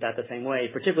brands will look at that the same way,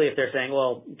 particularly if they're saying,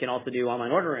 well, you can also do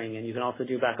online ordering and you can also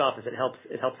do back office. It helps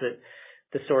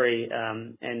the story,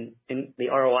 and the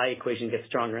ROI equation gets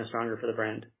stronger and stronger for the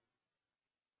brand.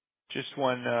 Just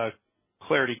one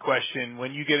clarity question.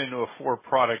 When you get into a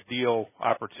 4-product deal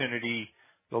opportunity,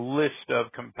 the list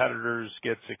of competitors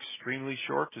gets extremely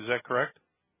short. Is that correct?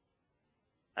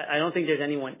 I don't think there's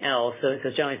anyone else. So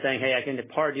it's generally saying, hey, I can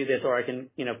PAR do this, or I can,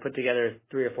 put together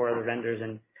 3 or 4 other vendors.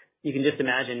 And you can just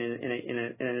imagine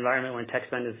in an environment when tech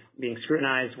spend is being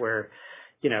scrutinized, where,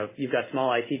 you've got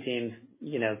small IT teams,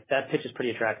 that pitch is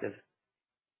pretty attractive.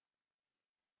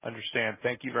 Understand.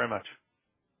 Thank you very much.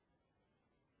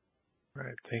 All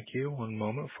right. Thank you. One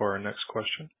moment for our next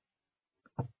question.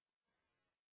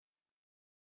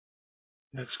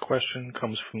 Next question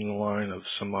comes from the line of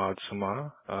Samad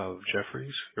Samana of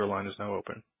Jefferies. Your line is now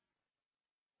open.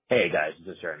 Hey guys,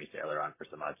 this is Jeremy Saylor on for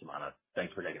Samad Samana.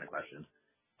 Thanks for taking the question.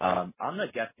 On the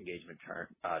guest engagement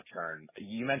churn,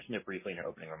 you mentioned it briefly in your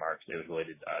opening remarks. It was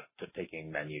related to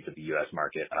taking Menu to the U.S.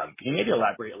 market. Can you maybe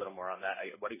elaborate a little more on that?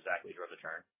 What exactly drove the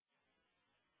churn?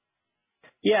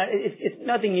 Yeah, it's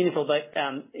nothing meaningful, but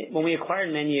when we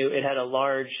acquired Menu, it had a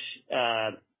large,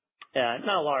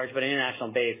 not a large, but an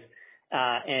international base.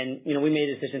 And, we made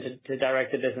a decision to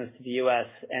direct the business to the U.S.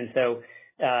 And so,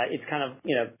 it's kind of,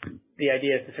 the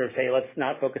idea is to sort of say, let's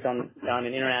not focus on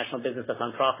an international business that's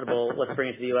unprofitable. Let's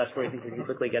bring it to the U.S. where we think we can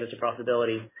quickly get it to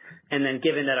profitability. And then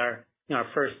given that our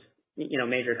first,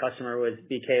 major customer was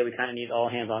BK, we kind of need all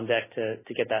hands on deck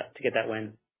to get that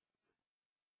win.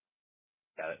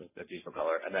 Got it. That's useful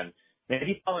color. And then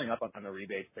maybe following up on the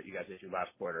rebates that you guys issued last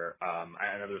quarter,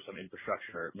 I know there was some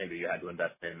infrastructure maybe you had to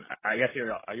invest in. I guess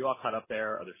are you all caught up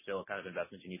there? Are there still kind of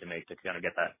investments you need to make to kind of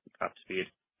get that up to speed?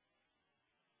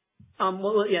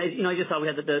 Well, yeah, I just saw we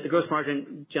had the gross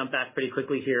margin jump back pretty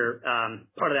quickly here.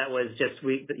 Part of that was just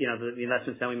the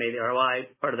investments that we made, the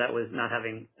ROI. Part of that was not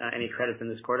having any credits in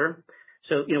this quarter.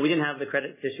 So, we didn't have the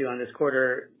credits issue on this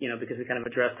quarter, because we kind of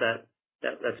addressed that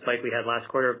spike we had last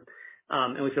quarter.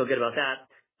 And we feel good about that.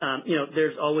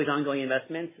 There's always ongoing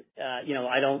investments.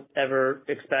 I don't ever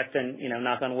expect, and,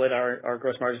 knock on wood, our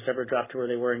gross margins ever drop to where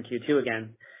they were in Q2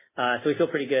 again. So we feel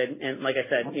pretty good. And like I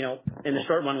said, in the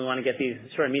short run, we want to get these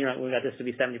short and medium run, we got this to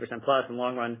be 70% plus. In the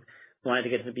long run, we wanted to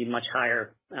get it to be much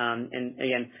higher. And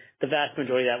again, the vast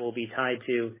majority of that will be tied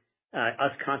to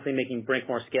us constantly making Brink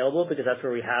more scalable, because that's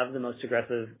where we have the most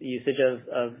aggressive usage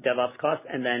of DevOps costs.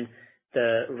 And then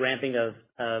the ramping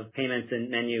of payments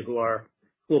and Menu who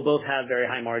will both have very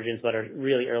high margins, but are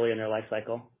really early in their life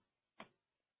cycle.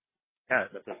 Yeah,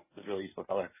 that's really useful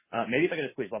color. Maybe if I could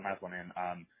just squeeze one last one in.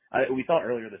 We saw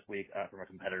earlier this week from a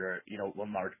competitor,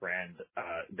 one large brand,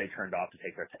 they turned off to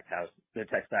take their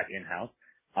tech stack in-house.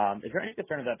 Is there any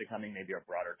concern of that becoming maybe a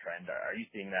broader trend? Are you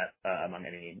seeing that among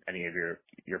any of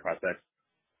your prospects?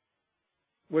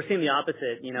 We're seeing the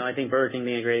opposite. I think Burger King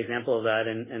being a great example of that,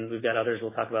 and we've got others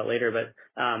we'll talk about later. But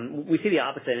we see the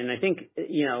opposite, and I think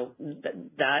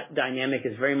that dynamic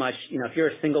is very much if you're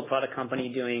a single product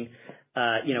company doing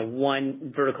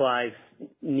one verticalized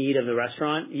need of the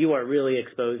restaurant, you are really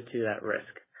exposed to that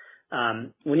risk.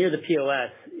 When you're the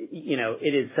POS,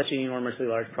 it is such an enormously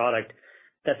large product.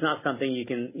 That's not something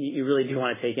you really do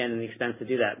want to take in and the expense to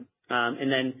do that. And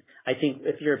then I think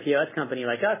if you're a POS company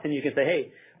like us, and you can say,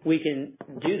 hey, we can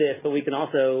do this, but we can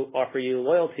also offer you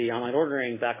loyalty, online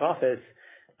ordering, back office.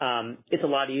 It's a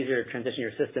lot easier to transition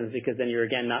your systems, because then you're,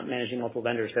 again, not managing multiple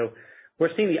vendors. So we're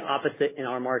seeing the opposite in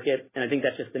our market, and I think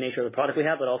that's just the nature of the product we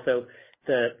have, but also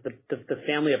the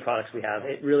family of products we have.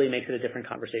 It really makes it a different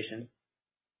conversation.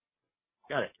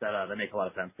 Got it. That makes a lot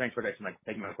of sense. Thanks for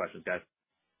taking my questions, guys.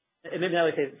 And maybe I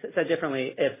would say, said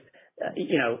differently,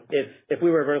 if we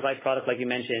were a verticalized product like you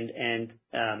mentioned,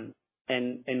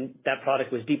 and that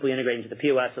product was deeply integrated into the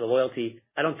POS or the loyalty,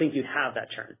 I don't think you'd have that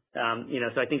churn.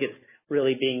 So I think it's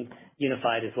really being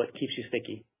unified is what keeps you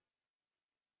sticky.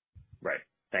 Right.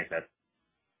 Thanks, Ed.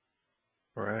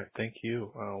 All right. Thank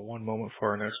you. One moment for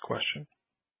our next question.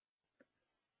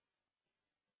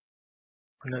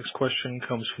 Our next question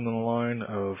comes from the line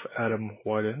of Adam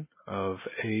Wyden of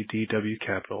ADW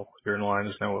Capital. Your line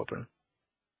is now open.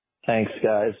 Thanks,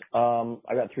 guys.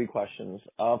 I got 3 questions.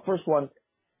 First one,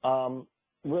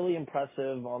 really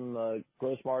impressive on the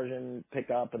gross margin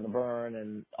pickup and the burn,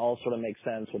 and all sort of makes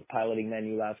sense with piloting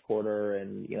Menu last quarter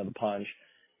and, the punch.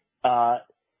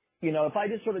 If I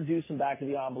just sort of do some back of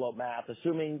the envelope math,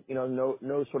 assuming,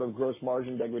 no sort of gross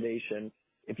margin degradation,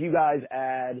 if you guys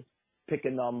pick a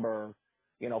number,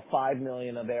 $5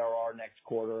 million of ARR next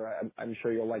quarter, I'm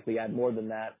sure you'll likely add more than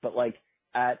that, but like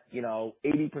at, 80%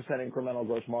 incremental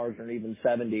gross margin or even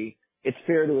 70, it's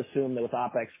fair to assume that with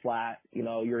OpEx flat,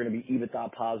 you're going to be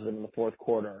EBITDA positive in the fourth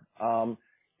quarter.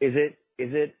 Is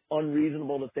it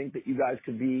unreasonable to think that you guys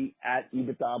could be at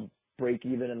EBITDA break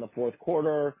even in the fourth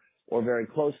quarter or very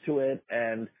close to it?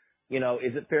 And,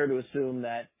 is it fair to assume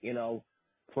that,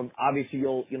 from obviously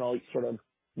you'll, sort of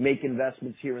make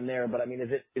investments here and there, but I mean, is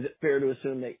it fair to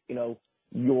assume that,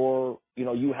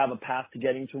 you have a path to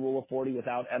getting to Rule of 40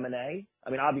 without M&A? I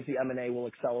mean, obviously M&A will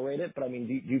accelerate it, but I mean,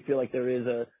 do you feel like there is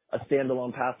a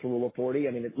standalone path to Rule of 40?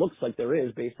 I mean, it looks like there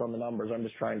is based on the numbers. I'm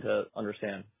just trying to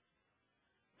understand.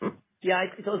 Yeah,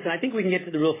 so listen, I think we can get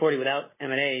to the Rule of 40 without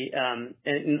M&A. And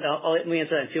let me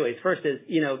answer that in 2 ways. First is,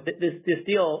 this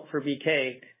deal for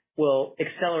BK will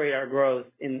accelerate our growth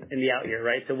in the out year,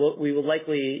 right? So we will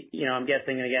likely, I'm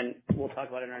guessing, and again, we'll talk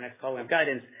about it in our next call, we have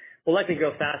guidance, we'll likely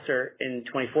grow faster in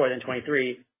 24 than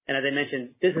 23. And as I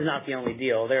mentioned, this is not the only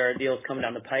deal. There are deals coming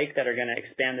down the pike that are going to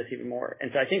expand this even more.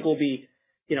 And so I think we'll be,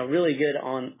 really good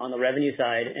on the revenue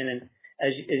side. And then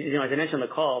as I mentioned on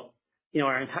the call,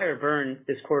 our entire burn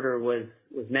this quarter was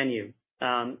menu.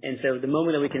 And so the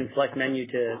moment that we can select menu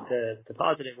to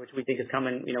positive, which we think is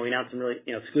coming, we announced some really,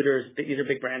 scooters, these are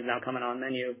big brands now coming on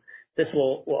menu. This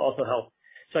will also help.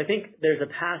 So I think there's a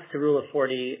path to Rule of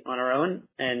 40 on our own,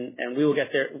 and we will get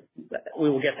there. We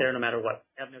will get there no matter what.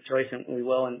 We have no choice, and we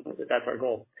will, and that's our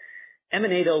goal.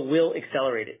 M&A though will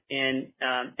accelerate it, and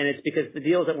it's because the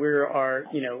deals that we are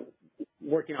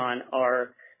working on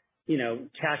are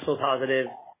cash flow positive,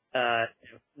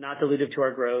 not dilutive to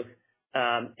our growth,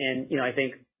 and I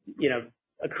think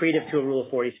accretive to a Rule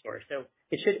of 40 score. So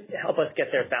it should help us get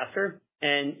there faster.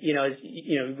 And as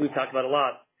we've talked about a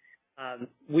lot.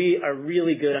 We are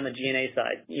really good on the G&A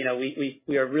side.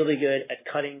 We are really good at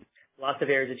cutting lots of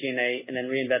areas of G&A and then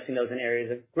reinvesting those in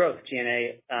areas of growth.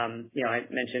 G&A, I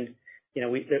mentioned,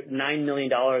 $9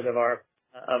 million of our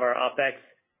OpEx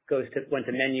went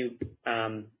to menu,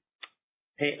 the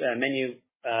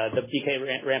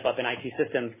BK ramp up in IT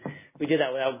systems. We did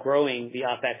that without growing the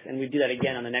OpEx, and we do that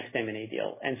again on the next M&A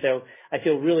deal. And so I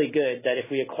feel really good that if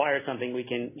we acquire something, we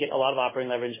can get a lot of operating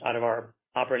leverage out of our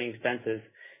operating expenses.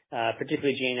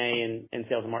 Particularly G&A and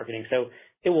sales and marketing. So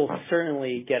it will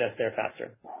certainly get us there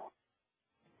faster.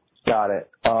 Got it.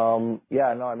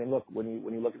 Yeah, no, I mean, look, when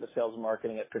you look at the sales and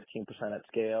marketing at 15% at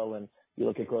scale, and you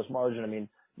look at gross margin, I mean,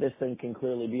 this thing can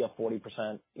clearly be a 40%,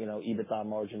 EBITDA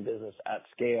margin business at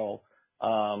scale.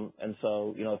 And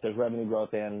so, if there's revenue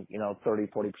growth and 30,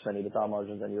 40% EBITDA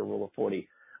margins, then you're Rule of 40.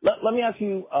 Let me ask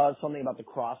you something about the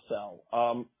cross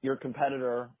sell. Your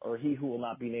competitor, or he who will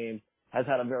not be named, has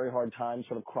had a very hard time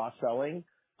sort of cross-selling.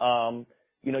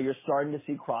 You're starting to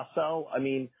see cross-sell. I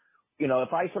mean,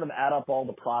 if I sort of add up all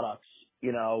the products,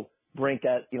 Brink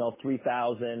at,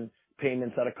 3,000,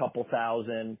 payments at a couple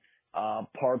thousand,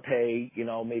 ParPay,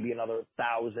 maybe another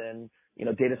 1,000,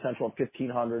 Data Central at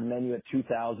 1,500, Menu at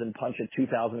 2,000, Punchh at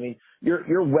 2,000. I mean,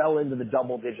 you're well into the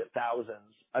double-digit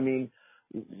thousands. I mean,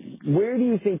 where do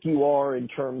you think you are in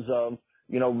terms of,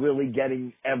 really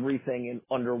getting everything in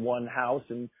under one house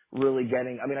and really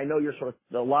getting, I mean, I know you're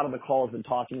a lot of the call has been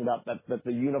talking about that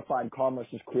the unified commerce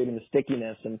is creating the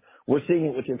stickiness, and we're seeing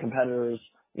it with your competitors,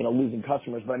 losing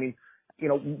customers. But I mean,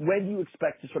 when do you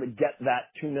expect to sort of get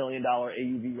that $2 million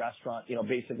AUV restaurant,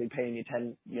 basically paying you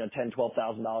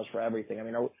 $12,000 for everything? I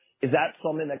mean, is that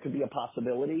something that could be a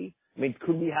possibility? I mean,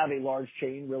 could we have a large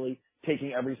chain really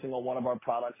taking every single one of our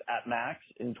products at max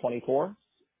in 24?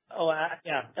 Oh,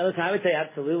 yeah. Listen, I would say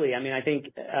absolutely. I mean, I think,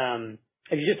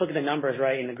 if you just look at the numbers,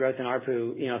 right, and the growth in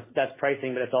ARPU, that's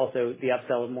pricing, but it's also the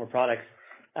upsell of more products.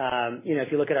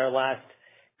 If you look at our last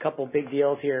couple big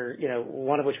deals here,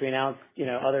 one of which we announced,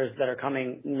 others that are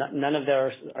coming, none of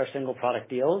those are single product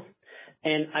deals.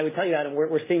 And I would tell you, Adam,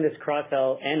 we're seeing this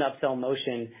cross-sell and upsell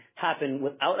motion happen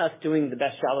without us doing the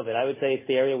best job of it. I would say it's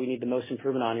the area we need the most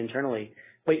improvement on internally,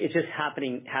 but it's just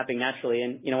happening naturally.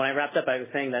 And, when I wrapped up, I was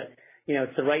saying that,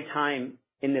 it's the right time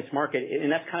in this market. And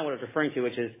that's kind of what I was referring to,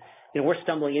 which is, we're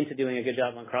stumbling into doing a good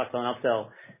job on cross-sell and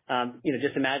upsell.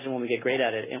 Just imagine when we get great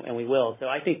at it, and we will. So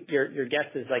I think your guess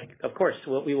is like, of course,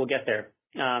 we will get there.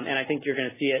 And I think you're going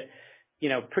to see it,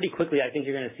 pretty quickly. I think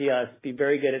you're going to see us be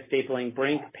very good at stapling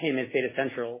Brink, Payments, Data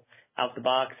Central out the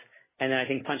box. And then I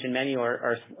think Punchh and Menu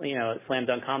are a slam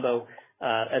dunk combo.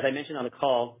 As I mentioned on the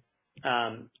call,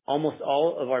 almost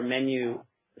all of our menu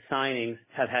signings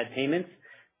have had payments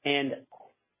and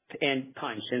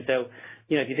Punchh. And so,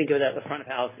 if you think of that, the front of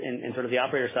house and sort of the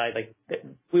operator side, like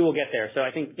we will get there. So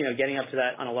I think, getting up to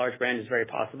that on a large brand is very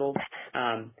possible.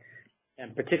 And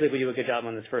particularly if we do a good job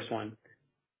on this first one.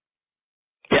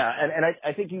 Yeah. And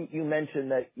I think you mentioned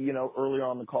that, earlier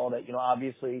on the call that,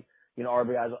 obviously,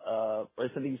 RBI's, I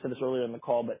think you said this earlier in the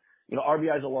call, but,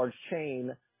 RBI is a large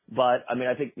chain, but I mean,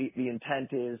 I think the intent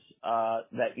is,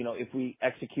 that, if we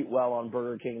execute well on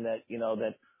Burger King, that,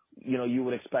 you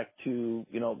would expect to,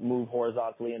 move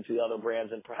horizontally into the other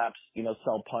brands and perhaps,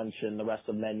 sell Punchh and the rest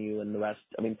of Menu and the rest.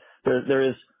 I mean, there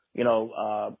is,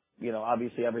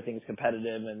 obviously everything's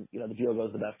competitive and, the deal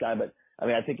goes the best guy. But I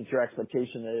mean, I think it's your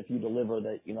expectation that if you deliver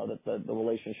that, that the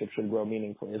relationship should grow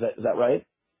meaningfully. Is that right?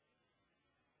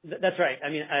 That's right. I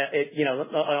mean,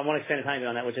 I want to expand the timing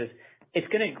on that, which is it's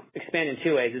going to expand in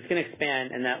two ways. It's going to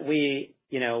expand in that we,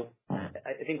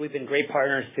 I think we've been great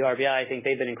partners to RBI. I think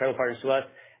they've been incredible partners to us.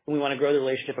 And we want to grow the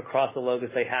relationship across the logos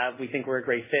they have. We think we're a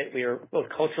great fit. We are both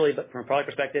culturally, but from a product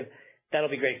perspective, that'll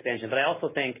be great expansion. But I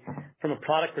also think from a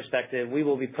product perspective, we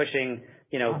will be pushing,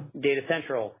 Data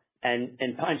Central and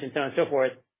Punchh and so on and so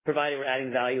forth, provided we're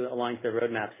adding value that aligns to their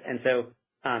roadmaps. And so,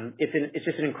 it's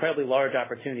just an incredibly large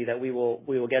opportunity that we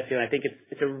will get to. And I think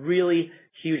it's a really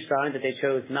huge sign that they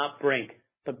chose not Brink,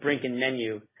 but Brink and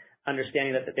Menu.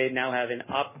 understanding that they now have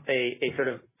a sort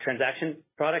of transaction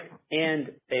product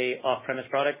and a off-premise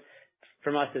product,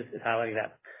 from us is highlighting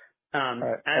that. All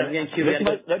right. Again,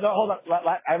 hold on.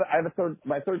 I have a third.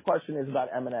 My third question is about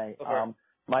M&A. Okay.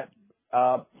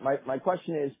 My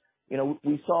question is,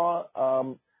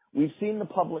 we've seen the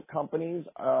public companies,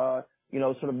 sort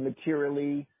of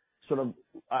materially,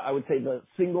 I would say the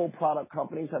single product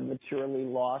companies have materially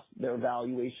lost their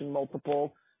valuation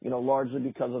multiple, largely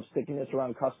because of stickiness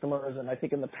around customers. And I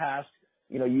think in the past,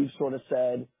 you've sort of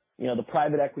said, the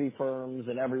private equity firms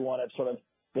and everyone have sort of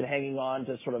been hanging on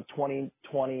to sort of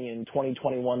 2020 and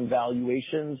 2021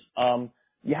 valuations.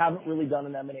 You haven't really done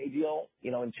an M&A deal,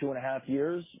 in 2.5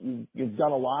 years. You've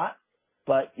done a lot,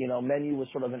 but, Menu was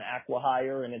sort of an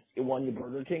acqui-hire and it won you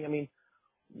Burger King. I mean,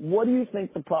 what do you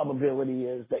think the probability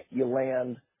is that you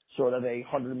land sort of a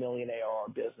 $100 million ARR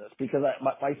business? Because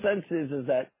my sense is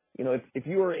that, if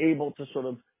you were able to sort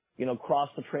of, cross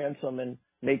the transom and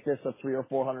make this a $300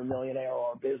 or $400 million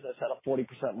ARR business at a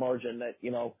 40% margin, that,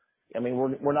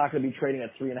 we're not going to be trading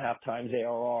at 3.5 times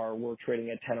ARR. We're trading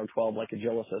at 10 or 12 like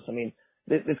Agilysys. I mean,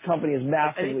 this company is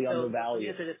massively undervalued.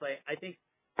 Let me answer this way. I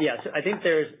think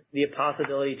there's the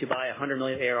possibility to buy $100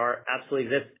 million ARR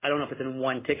absolutely exists. I don't know if it's in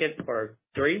one ticket or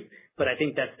three, but I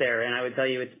think that's there. And I would tell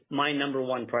you it's my number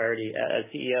one priority as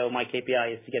CEO. My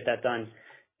KPI is to get that done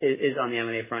is on the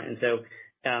M&A front. And so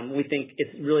we think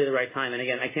it's really the right time. And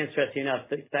again, I can't stress you enough,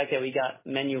 the fact that we got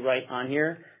Menu right on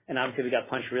here and obviously we got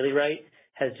Punchh really right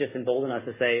has just emboldened us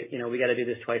to say, we got to do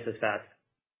this twice as fast.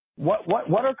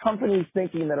 What are companies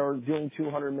thinking that are doing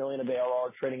 $200 million of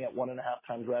ARR trading at 1.5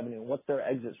 times revenue? What's their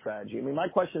exit strategy? I mean, my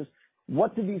question is,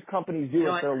 what do these companies do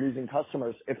if they're losing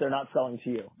customers, if they're not selling to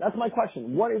you? That's my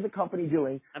question. What is a company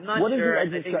doing? I'm not what sure.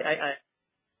 Is the exit strategy?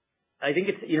 I think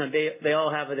it's, they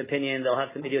all have an opinion. They'll have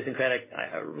some idiosyncratic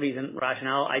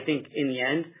rationale. I think in the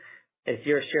end, if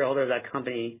you're a shareholder of that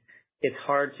company, it's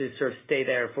hard to sort of stay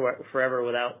there forever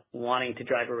without wanting to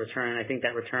drive a return. I think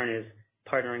that return is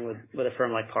partnering with a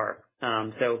firm like PAR.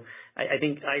 So I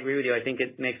think I agree with you. I think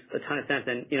it makes a ton of sense.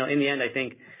 And, in the end, I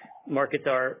think markets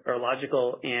are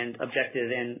logical and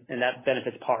objective and that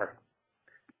benefits PAR.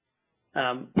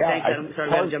 Thanks, Adam. Sorry,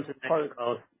 we have to jump to the next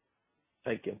call.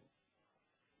 Thank you.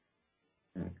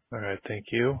 All right. Thank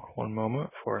you. One moment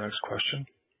for our next question.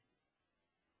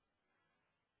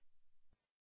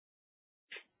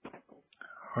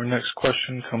 Our next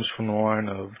question comes from the line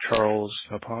of Charles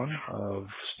Nabhan of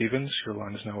Stephens. Your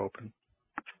line is now open.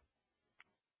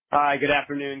 Hi, good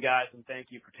afternoon, guys, and thank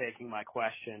you for taking my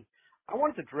question. I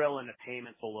wanted to drill into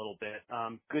payments a little bit.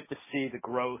 Good to see the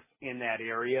growth in that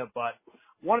area, but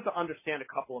wanted to understand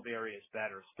a couple of areas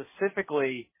better.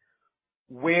 Specifically,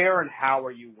 where and how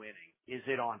are you winning? Is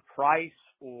it on price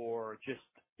or just,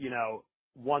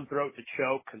 one throat to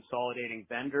choke, consolidating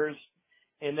vendors?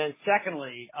 And then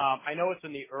secondly, I know it's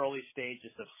in the early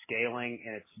stages of scaling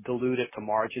and it's diluted to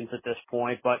margins at this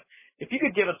point, but if you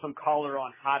could give us some color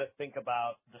on how to think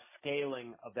about the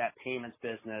scaling of that payments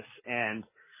business and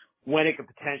when it could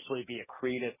potentially be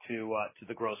accretive to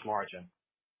the gross margin.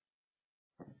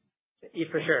 Yeah,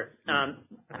 for sure.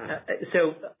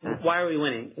 So why are we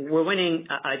winning? We're winning,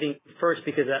 I think, first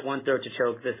because that one throat to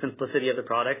choke, the simplicity of the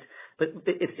product. But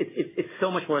it's so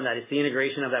much more than that. It's the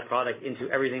integration of that product into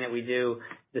everything that we do,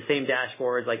 the same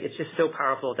dashboards. Like, it's just so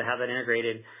powerful to have that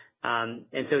integrated. And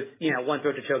so it's, one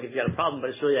throat to choke if you got a problem,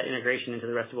 but it's really that integration into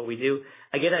the rest of what we do.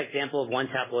 I get an example of One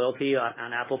Tap Loyalty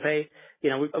on Apple Pay.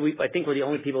 I think we're the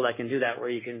only people that can do that, where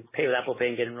you can pay with Apple Pay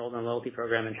and get enrolled in a loyalty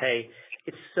program and pay.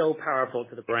 It's so powerful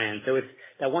to the brand. So it's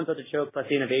that one throat to choke plus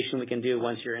the innovation we can do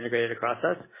once you're integrated across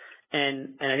us.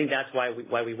 And I think that's why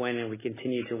we win and we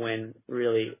continue to win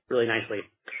really, really nicely.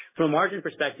 From a margin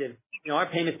perspective, our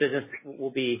payments business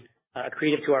will be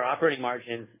accretive to our operating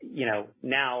margins,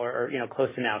 now or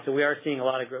close to now. So we are seeing a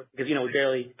lot of growth because,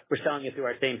 we're selling it through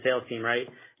our same sales team, right?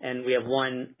 And we have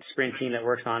one sprint team that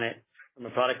works on it from a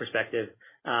product perspective.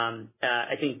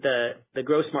 I think the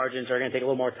gross margins are going to take a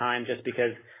little more time just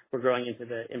because we're growing into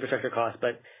the infrastructure costs,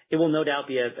 but it will no doubt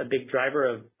be a big driver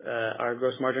of our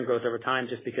gross margin growth over time,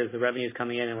 just because the revenue is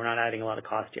coming in and we're not adding a lot of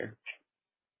cost here.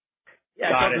 Yeah,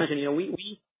 I forgot to mention,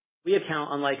 we account,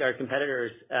 unlike our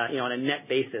competitors, on a net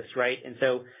basis, right? And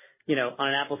so, on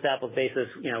an apples to apples basis,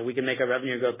 we can make our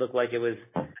revenue growth look like it was,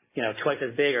 twice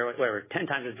as big or whatever, 10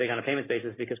 times as big on a payments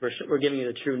basis because we're giving you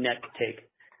the true net take.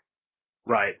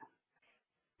 Right.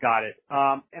 Got it.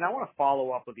 And I want to follow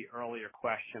up with the earlier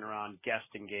question around guest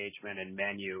engagement and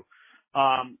Menu.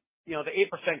 The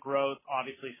 8% growth,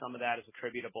 obviously some of that is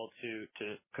attributable to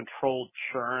controlled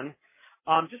churn.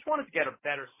 Just wanted to get a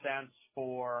better sense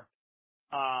for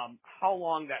how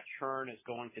long that churn is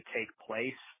going to take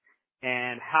place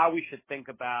and how we should think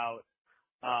about,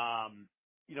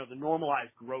 the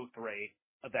normalized growth rate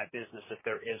of that business, if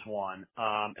there is one,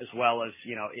 as well as,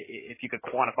 if you could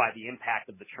quantify the impact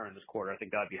of the churn this quarter, I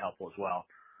think that'd be helpful as well.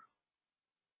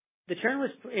 The churn was,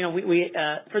 we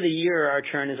for the year, our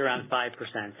churn is around 5%.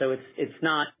 So it's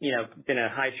not, been a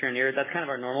high churn year. That's kind of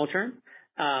our normal churn.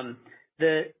 So,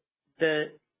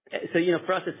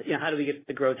 for us, it's, how do we get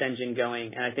the growth engine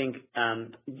going? And I think,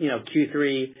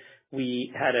 Q3,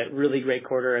 we had a really great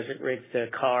quarter as it relates to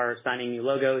CAR signing new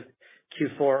logos.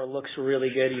 Q4 looks really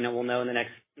good. We'll know in the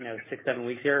next, 6-7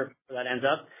 weeks here where that ends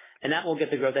up. And that will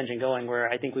get the growth engine going, where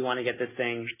I think we want to get this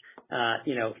thing,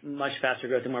 much faster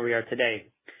growth than where we are today.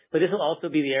 But this will also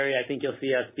be the area I think you'll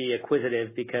see us be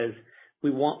acquisitive, because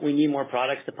we need more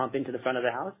products to pump into the front of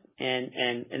the house, and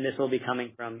this will be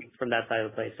coming from that side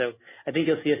of the place. So I think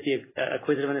you'll see us be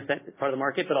acquisitive in this part of the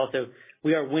market, but also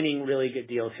we are winning really good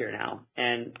deals here now.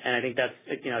 And I think that's,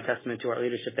 a testament to our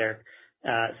leadership there.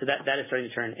 So that is starting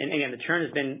to turn. And again, the churn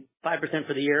has been 5%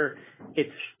 for the year.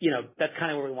 It's, that's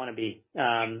kind of where we want to be.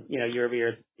 Year over year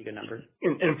is a good number.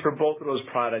 And for both of those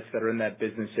products that are in that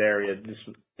business area,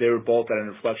 they were both at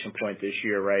an inflection point this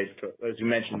year, right? So, as you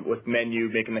mentioned, with Menu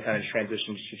making the kind of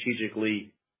transition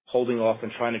strategically, holding off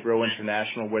and trying to grow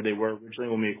international where they were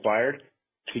originally when we acquired,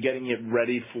 to getting it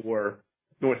ready for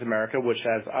North America, which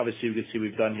has obviously, you can see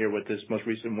we've done here with this most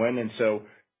recent win. And so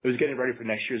it was getting ready for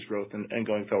next year's growth and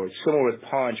going forward. Similar with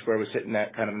Punchh, where it was hitting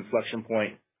that kind of inflection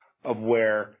point of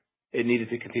where it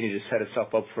needed to continue to set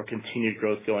itself up for continued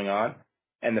growth going on.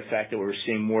 And the fact that we were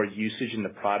seeing more usage in the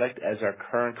product as our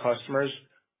current customers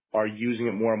are using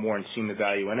it more and more and seeing the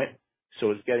value in it.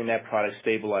 So it's getting that product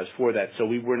stabilized for that. So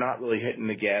we were not really hitting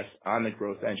the gas on the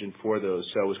growth engine for those.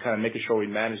 So it was kind of making sure we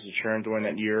managed the churn during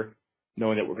that year,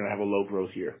 knowing that we're going to have a low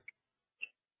growth year.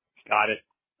 Got it.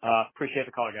 Appreciate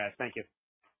the call, guys. Thank you.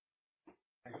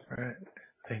 All right.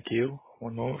 Thank you.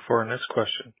 One moment for our next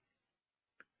question.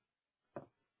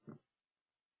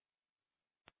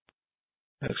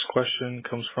 Next question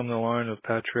comes from the line of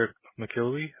Patrick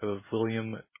McIlwee of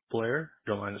William Blair.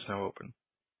 Your line is now open.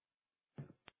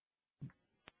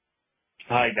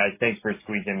 Hi, guys. Thanks for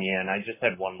squeezing me in. I just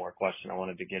had one more question I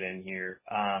wanted to get in here.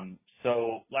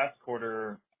 So last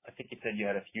quarter, I think you said you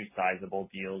had a few sizable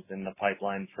deals in the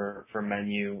pipeline for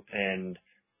Menu, and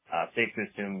safe to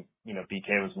assume,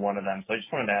 BK was one of them. So I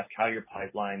just wanted to ask how your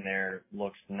pipeline there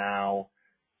looks now.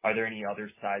 Are there any other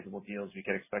sizable deals we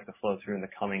could expect to flow through in the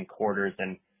coming quarters?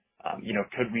 And,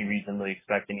 could we reasonably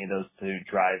expect any of those to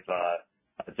drive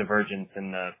a divergence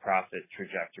in the profit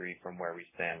trajectory from where we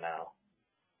stand now?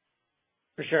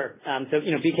 For sure. So,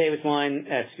 BK was one.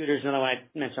 Scooters, another one I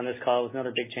mentioned on this call, was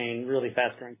another big chain, really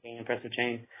fast growing chain, impressive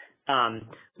chain.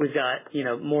 We've got,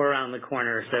 more around the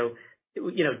corner. So,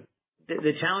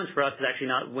 the challenge for us is actually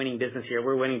not winning business here.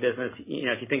 We're winning business.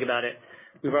 If you think about it,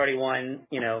 we've already won,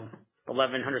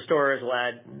 1,100 stores. We'll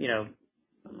add,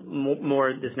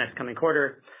 more this next coming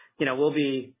quarter. We'll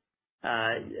be,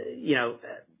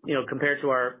 compared to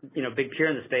our, big peer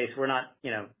in the space, we're not,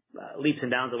 leaps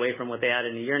and bounds away from what they add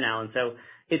in a year now. And so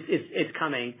it's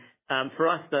coming. For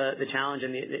us, the challenge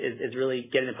is really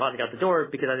getting the product out the door,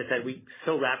 because as I said, we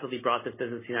so rapidly brought this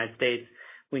business to the United States.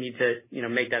 We need to,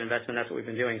 make that investment. That's what we've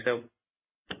been doing. So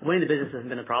winning the business hasn't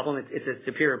been a problem. It's a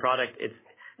superior product.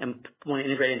 And when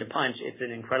integrated into Punchh, it's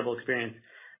an incredible experience.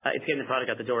 It's getting the product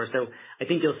out the door. So I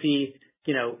think you'll see,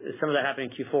 some of that happen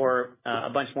in Q4, a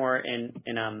bunch more in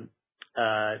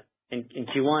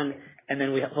Q1, and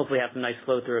then we hopefully have some nice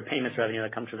flow through of payments revenue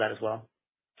that comes from that as well.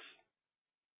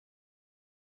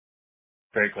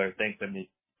 Very clear. Thanks, Savneet.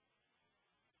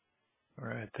 All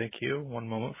right. Thank you. One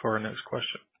moment for our next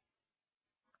question.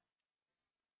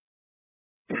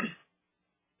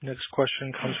 Next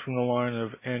question comes from the line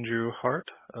of Andrew Hart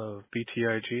of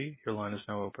BTIG. Your line is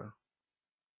now open.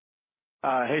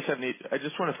 Hey, Savneet. I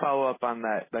just want to follow up on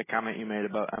that comment you made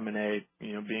about M&A,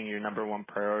 being your number one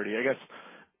priority. I guess,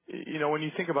 when you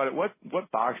think about it, what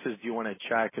boxes do you want to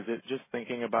check? Is it just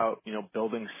thinking about,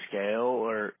 building scale,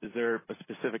 or is there a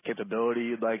specific capability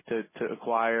you'd like to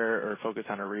acquire or focus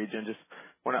on a region? Just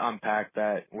want to unpack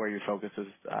that, where your focus is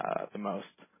the most.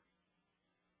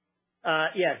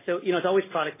 Yeah. So, it's always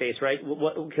product based, right?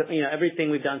 Everything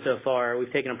we've done so far,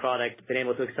 we've taken a product, been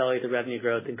able to accelerate the revenue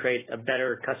growth and create a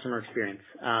better customer experience.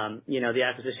 The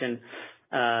acquisition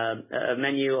of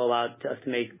Menu allowed us to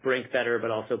make Brink better, but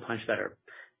also Punchh better.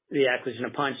 The acquisition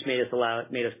of Punchh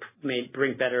made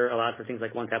Brink better, allowed for things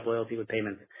like one-tap loyalty with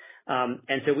payments.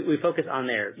 And so we focus on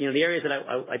there. The areas that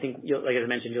I think, like as I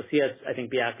mentioned, you'll see us, I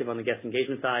think, be active on the guest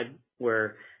engagement side,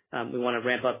 where we want to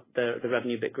ramp up the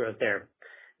revenue bit growth there.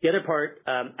 The other part,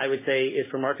 I would say, is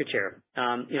for market share.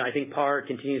 I think PAR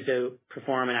continues to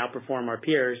perform and outperform our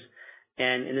peers.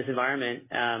 And in this environment,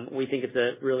 we think it's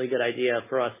a really good idea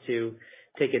for us to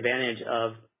take advantage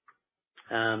of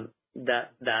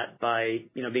that by,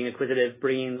 being acquisitive,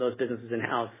 bringing those businesses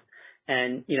in-house.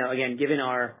 And, again, given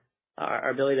our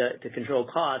ability to control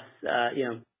costs,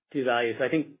 do value. So I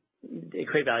think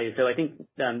create value. So I think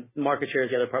market share is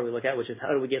the other part we look at, which is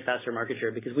how do we get faster market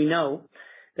share? Because we know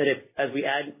that as we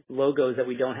add logos that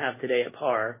we don't have today at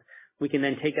PAR, we can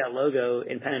then take that logo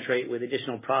and penetrate with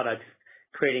additional products,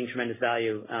 creating tremendous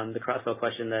value. The cross-sell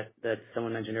question that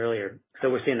someone mentioned earlier. So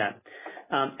we're seeing that.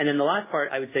 And then the last part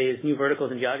I would say is new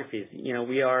verticals and geographies.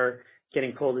 We are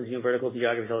getting pulled into new verticals and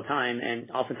geographies all the time, and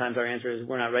oftentimes our answer is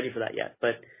we're not ready for that yet.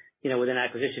 But with an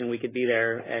acquisition, we could be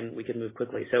there and we could move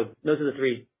quickly. So those are the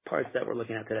three parts that we're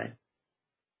looking at today.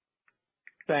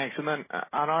 Thanks. And then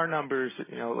on our numbers,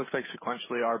 it looks like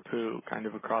sequentially ARPU kind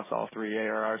of across all three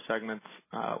ARR segments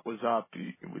was up.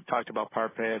 We talked about PAR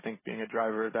Pay, I think, being a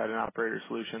driver of that in Operator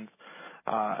Solutions.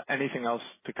 Anything else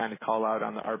to kind of call out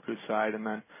on the ARPU side? And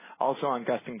then also on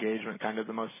guest engagement, kind of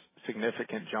the most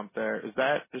significant jump there. Is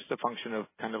that just a function of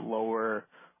kind of lower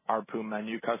ARPU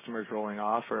menu customers rolling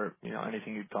off, or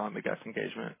anything you'd call on the guest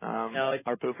engagement? No, it's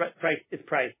ARPU. Price. It's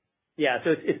price. Yeah.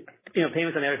 So it's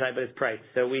payments on the other side, but it's price.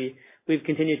 So we've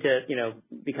continued to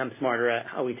become smarter at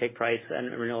how we take price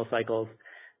and renewal cycles.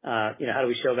 How do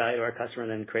we show value to our customer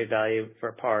and then create value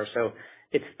for PAR? So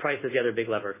it's price is the other big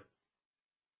lever.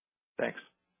 Thanks.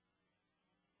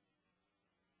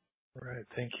 All right.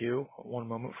 Thank you. One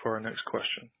moment for our next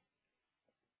question.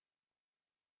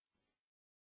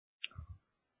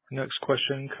 Next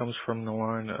question comes from the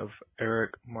line of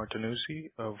Eric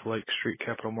Martinuzzi of Lake Street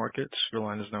Capital Markets. Your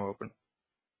line is now open.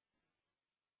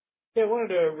 Yeah, I wanted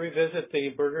to revisit the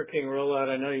Burger King rollout.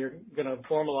 I know you're going to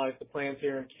formalize the plans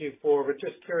here in Q4, but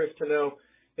just curious to know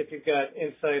if you've got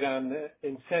insight on the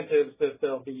incentives that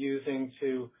they'll be using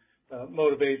to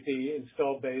motivate the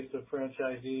installed base of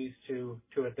franchisees to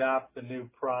adopt the new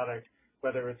product,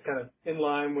 whether it's kind of in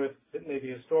line with maybe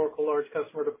historical large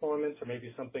customer deployments or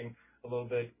maybe something a little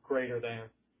bit greater than.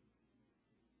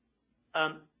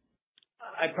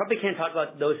 I probably can't talk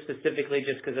about those specifically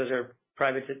just because those are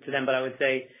private to them, but I would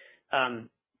say,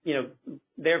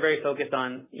 they're very focused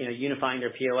on, unifying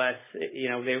their POS.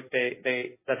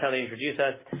 That's how they introduce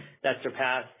us. That's their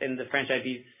path, and the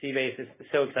franchisee base is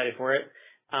so excited for it.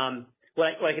 What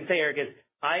I can say, Eric, is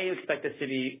I expect this to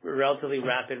be a relatively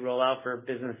rapid rollout for a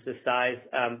business this size.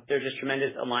 There's just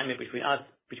tremendous alignment between us,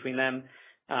 between them.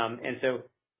 And so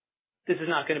this is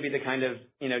not going to be the kind of,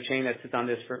 chain that sits on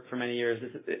this for many years.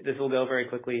 This will go very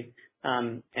quickly.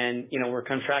 And, we're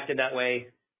contracted that way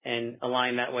and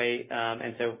aligned that way.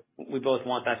 And so we both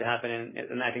want that to happen.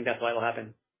 And I think that's why it'll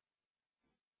happen.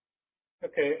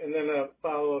 Okay. And then a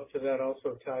follow-up to that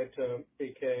also tied to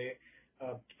BK.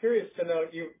 Curious to know,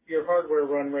 your hardware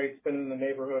run rate's been in the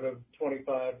neighborhood of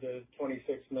 25 to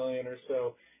 26 million or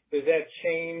so. Does that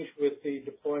change with the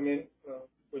deployment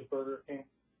with Burger King?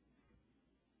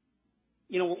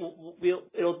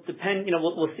 It'll depend.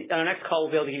 We'll see. On our next call,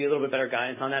 we'll be able to give you a little bit better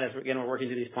guidance on that as we're working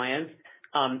through these plans.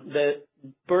 The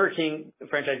Burger King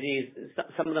franchisees,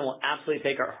 some of them will absolutely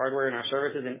take our hardware and our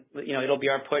services, and it'll be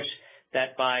our push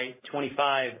that by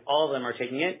 25, all of them are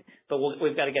taking it, but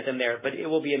we've got to get them there. But it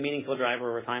will be a meaningful driver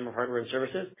over time of hardware and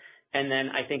services. And then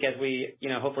I think as we,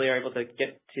 hopefully are able to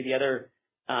get to the other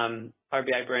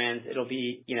RBI brands, it'll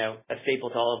be, a staple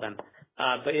to all of them.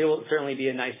 But it will certainly be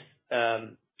a nice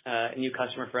new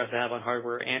customer for us to have on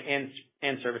hardware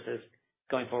and services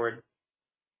going forward.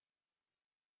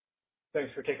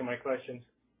 Thanks for taking my questions.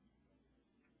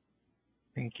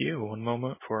 Thank you. One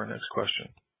moment for our next question.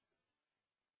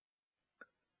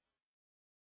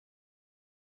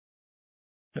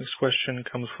 Next question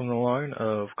comes from the line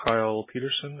of Kyle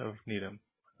Peterson of Needham.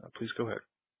 Please go ahead.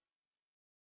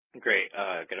 Great.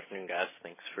 Good afternoon, guys.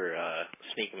 Thanks for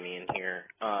sneaking me in here.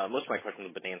 Most of my questions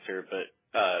have been answered, but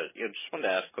just wanted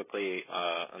to ask quickly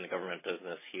on the government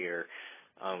business here.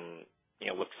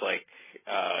 Looks like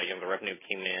the revenue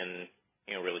came in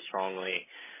really strongly.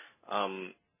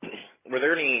 Were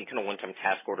there any kind of one-time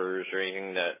task orders or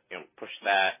anything that pushed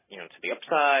that to the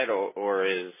upside, or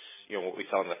is what we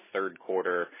saw in the third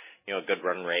quarter a good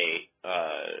run rate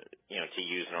to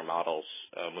use in our models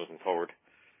moving forward?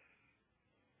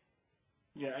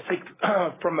 Yeah, I think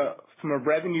from a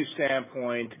revenue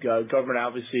standpoint, government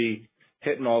obviously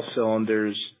hitting all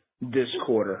cylinders this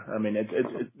quarter. I mean,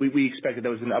 we expected that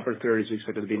was in the upper 30s. We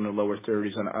expected it to be in the lower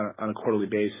 30s on a quarterly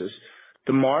basis.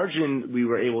 The margin, we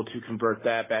were able to convert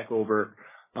that back over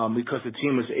because the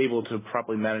team was able to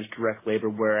properly manage direct labor,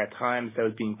 where at times that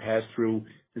was being passed through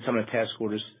and some of the task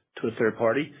orders to a third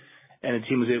party. And the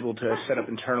team was able to set up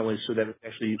internally so that it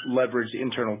actually leveraged the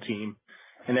internal team,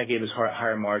 and that gave us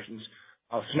higher margins.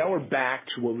 So now we're back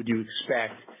to what would you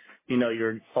expect,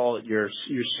 your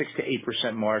 6 to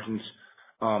 8% margins,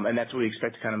 and that's what we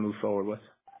expect to kind of move forward with.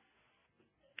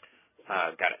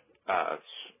 Got it. It's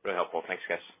really helpful. Thanks,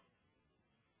 guys.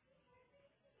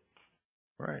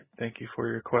 All right. Thank you for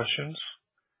your questions.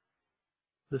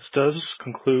 This does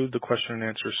conclude the question and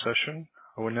answer session.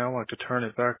 I would now like to turn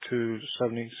it back to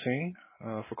Savneet Singh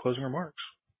for closing remarks.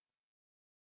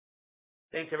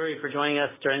 Thanks, everybody, for joining us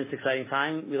during this exciting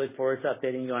time. We look forward to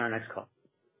updating you on our next call.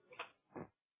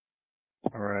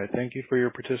 All right. Thank you for your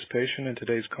participation in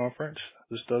today's conference.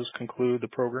 This does conclude the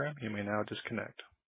program. You may now disconnect.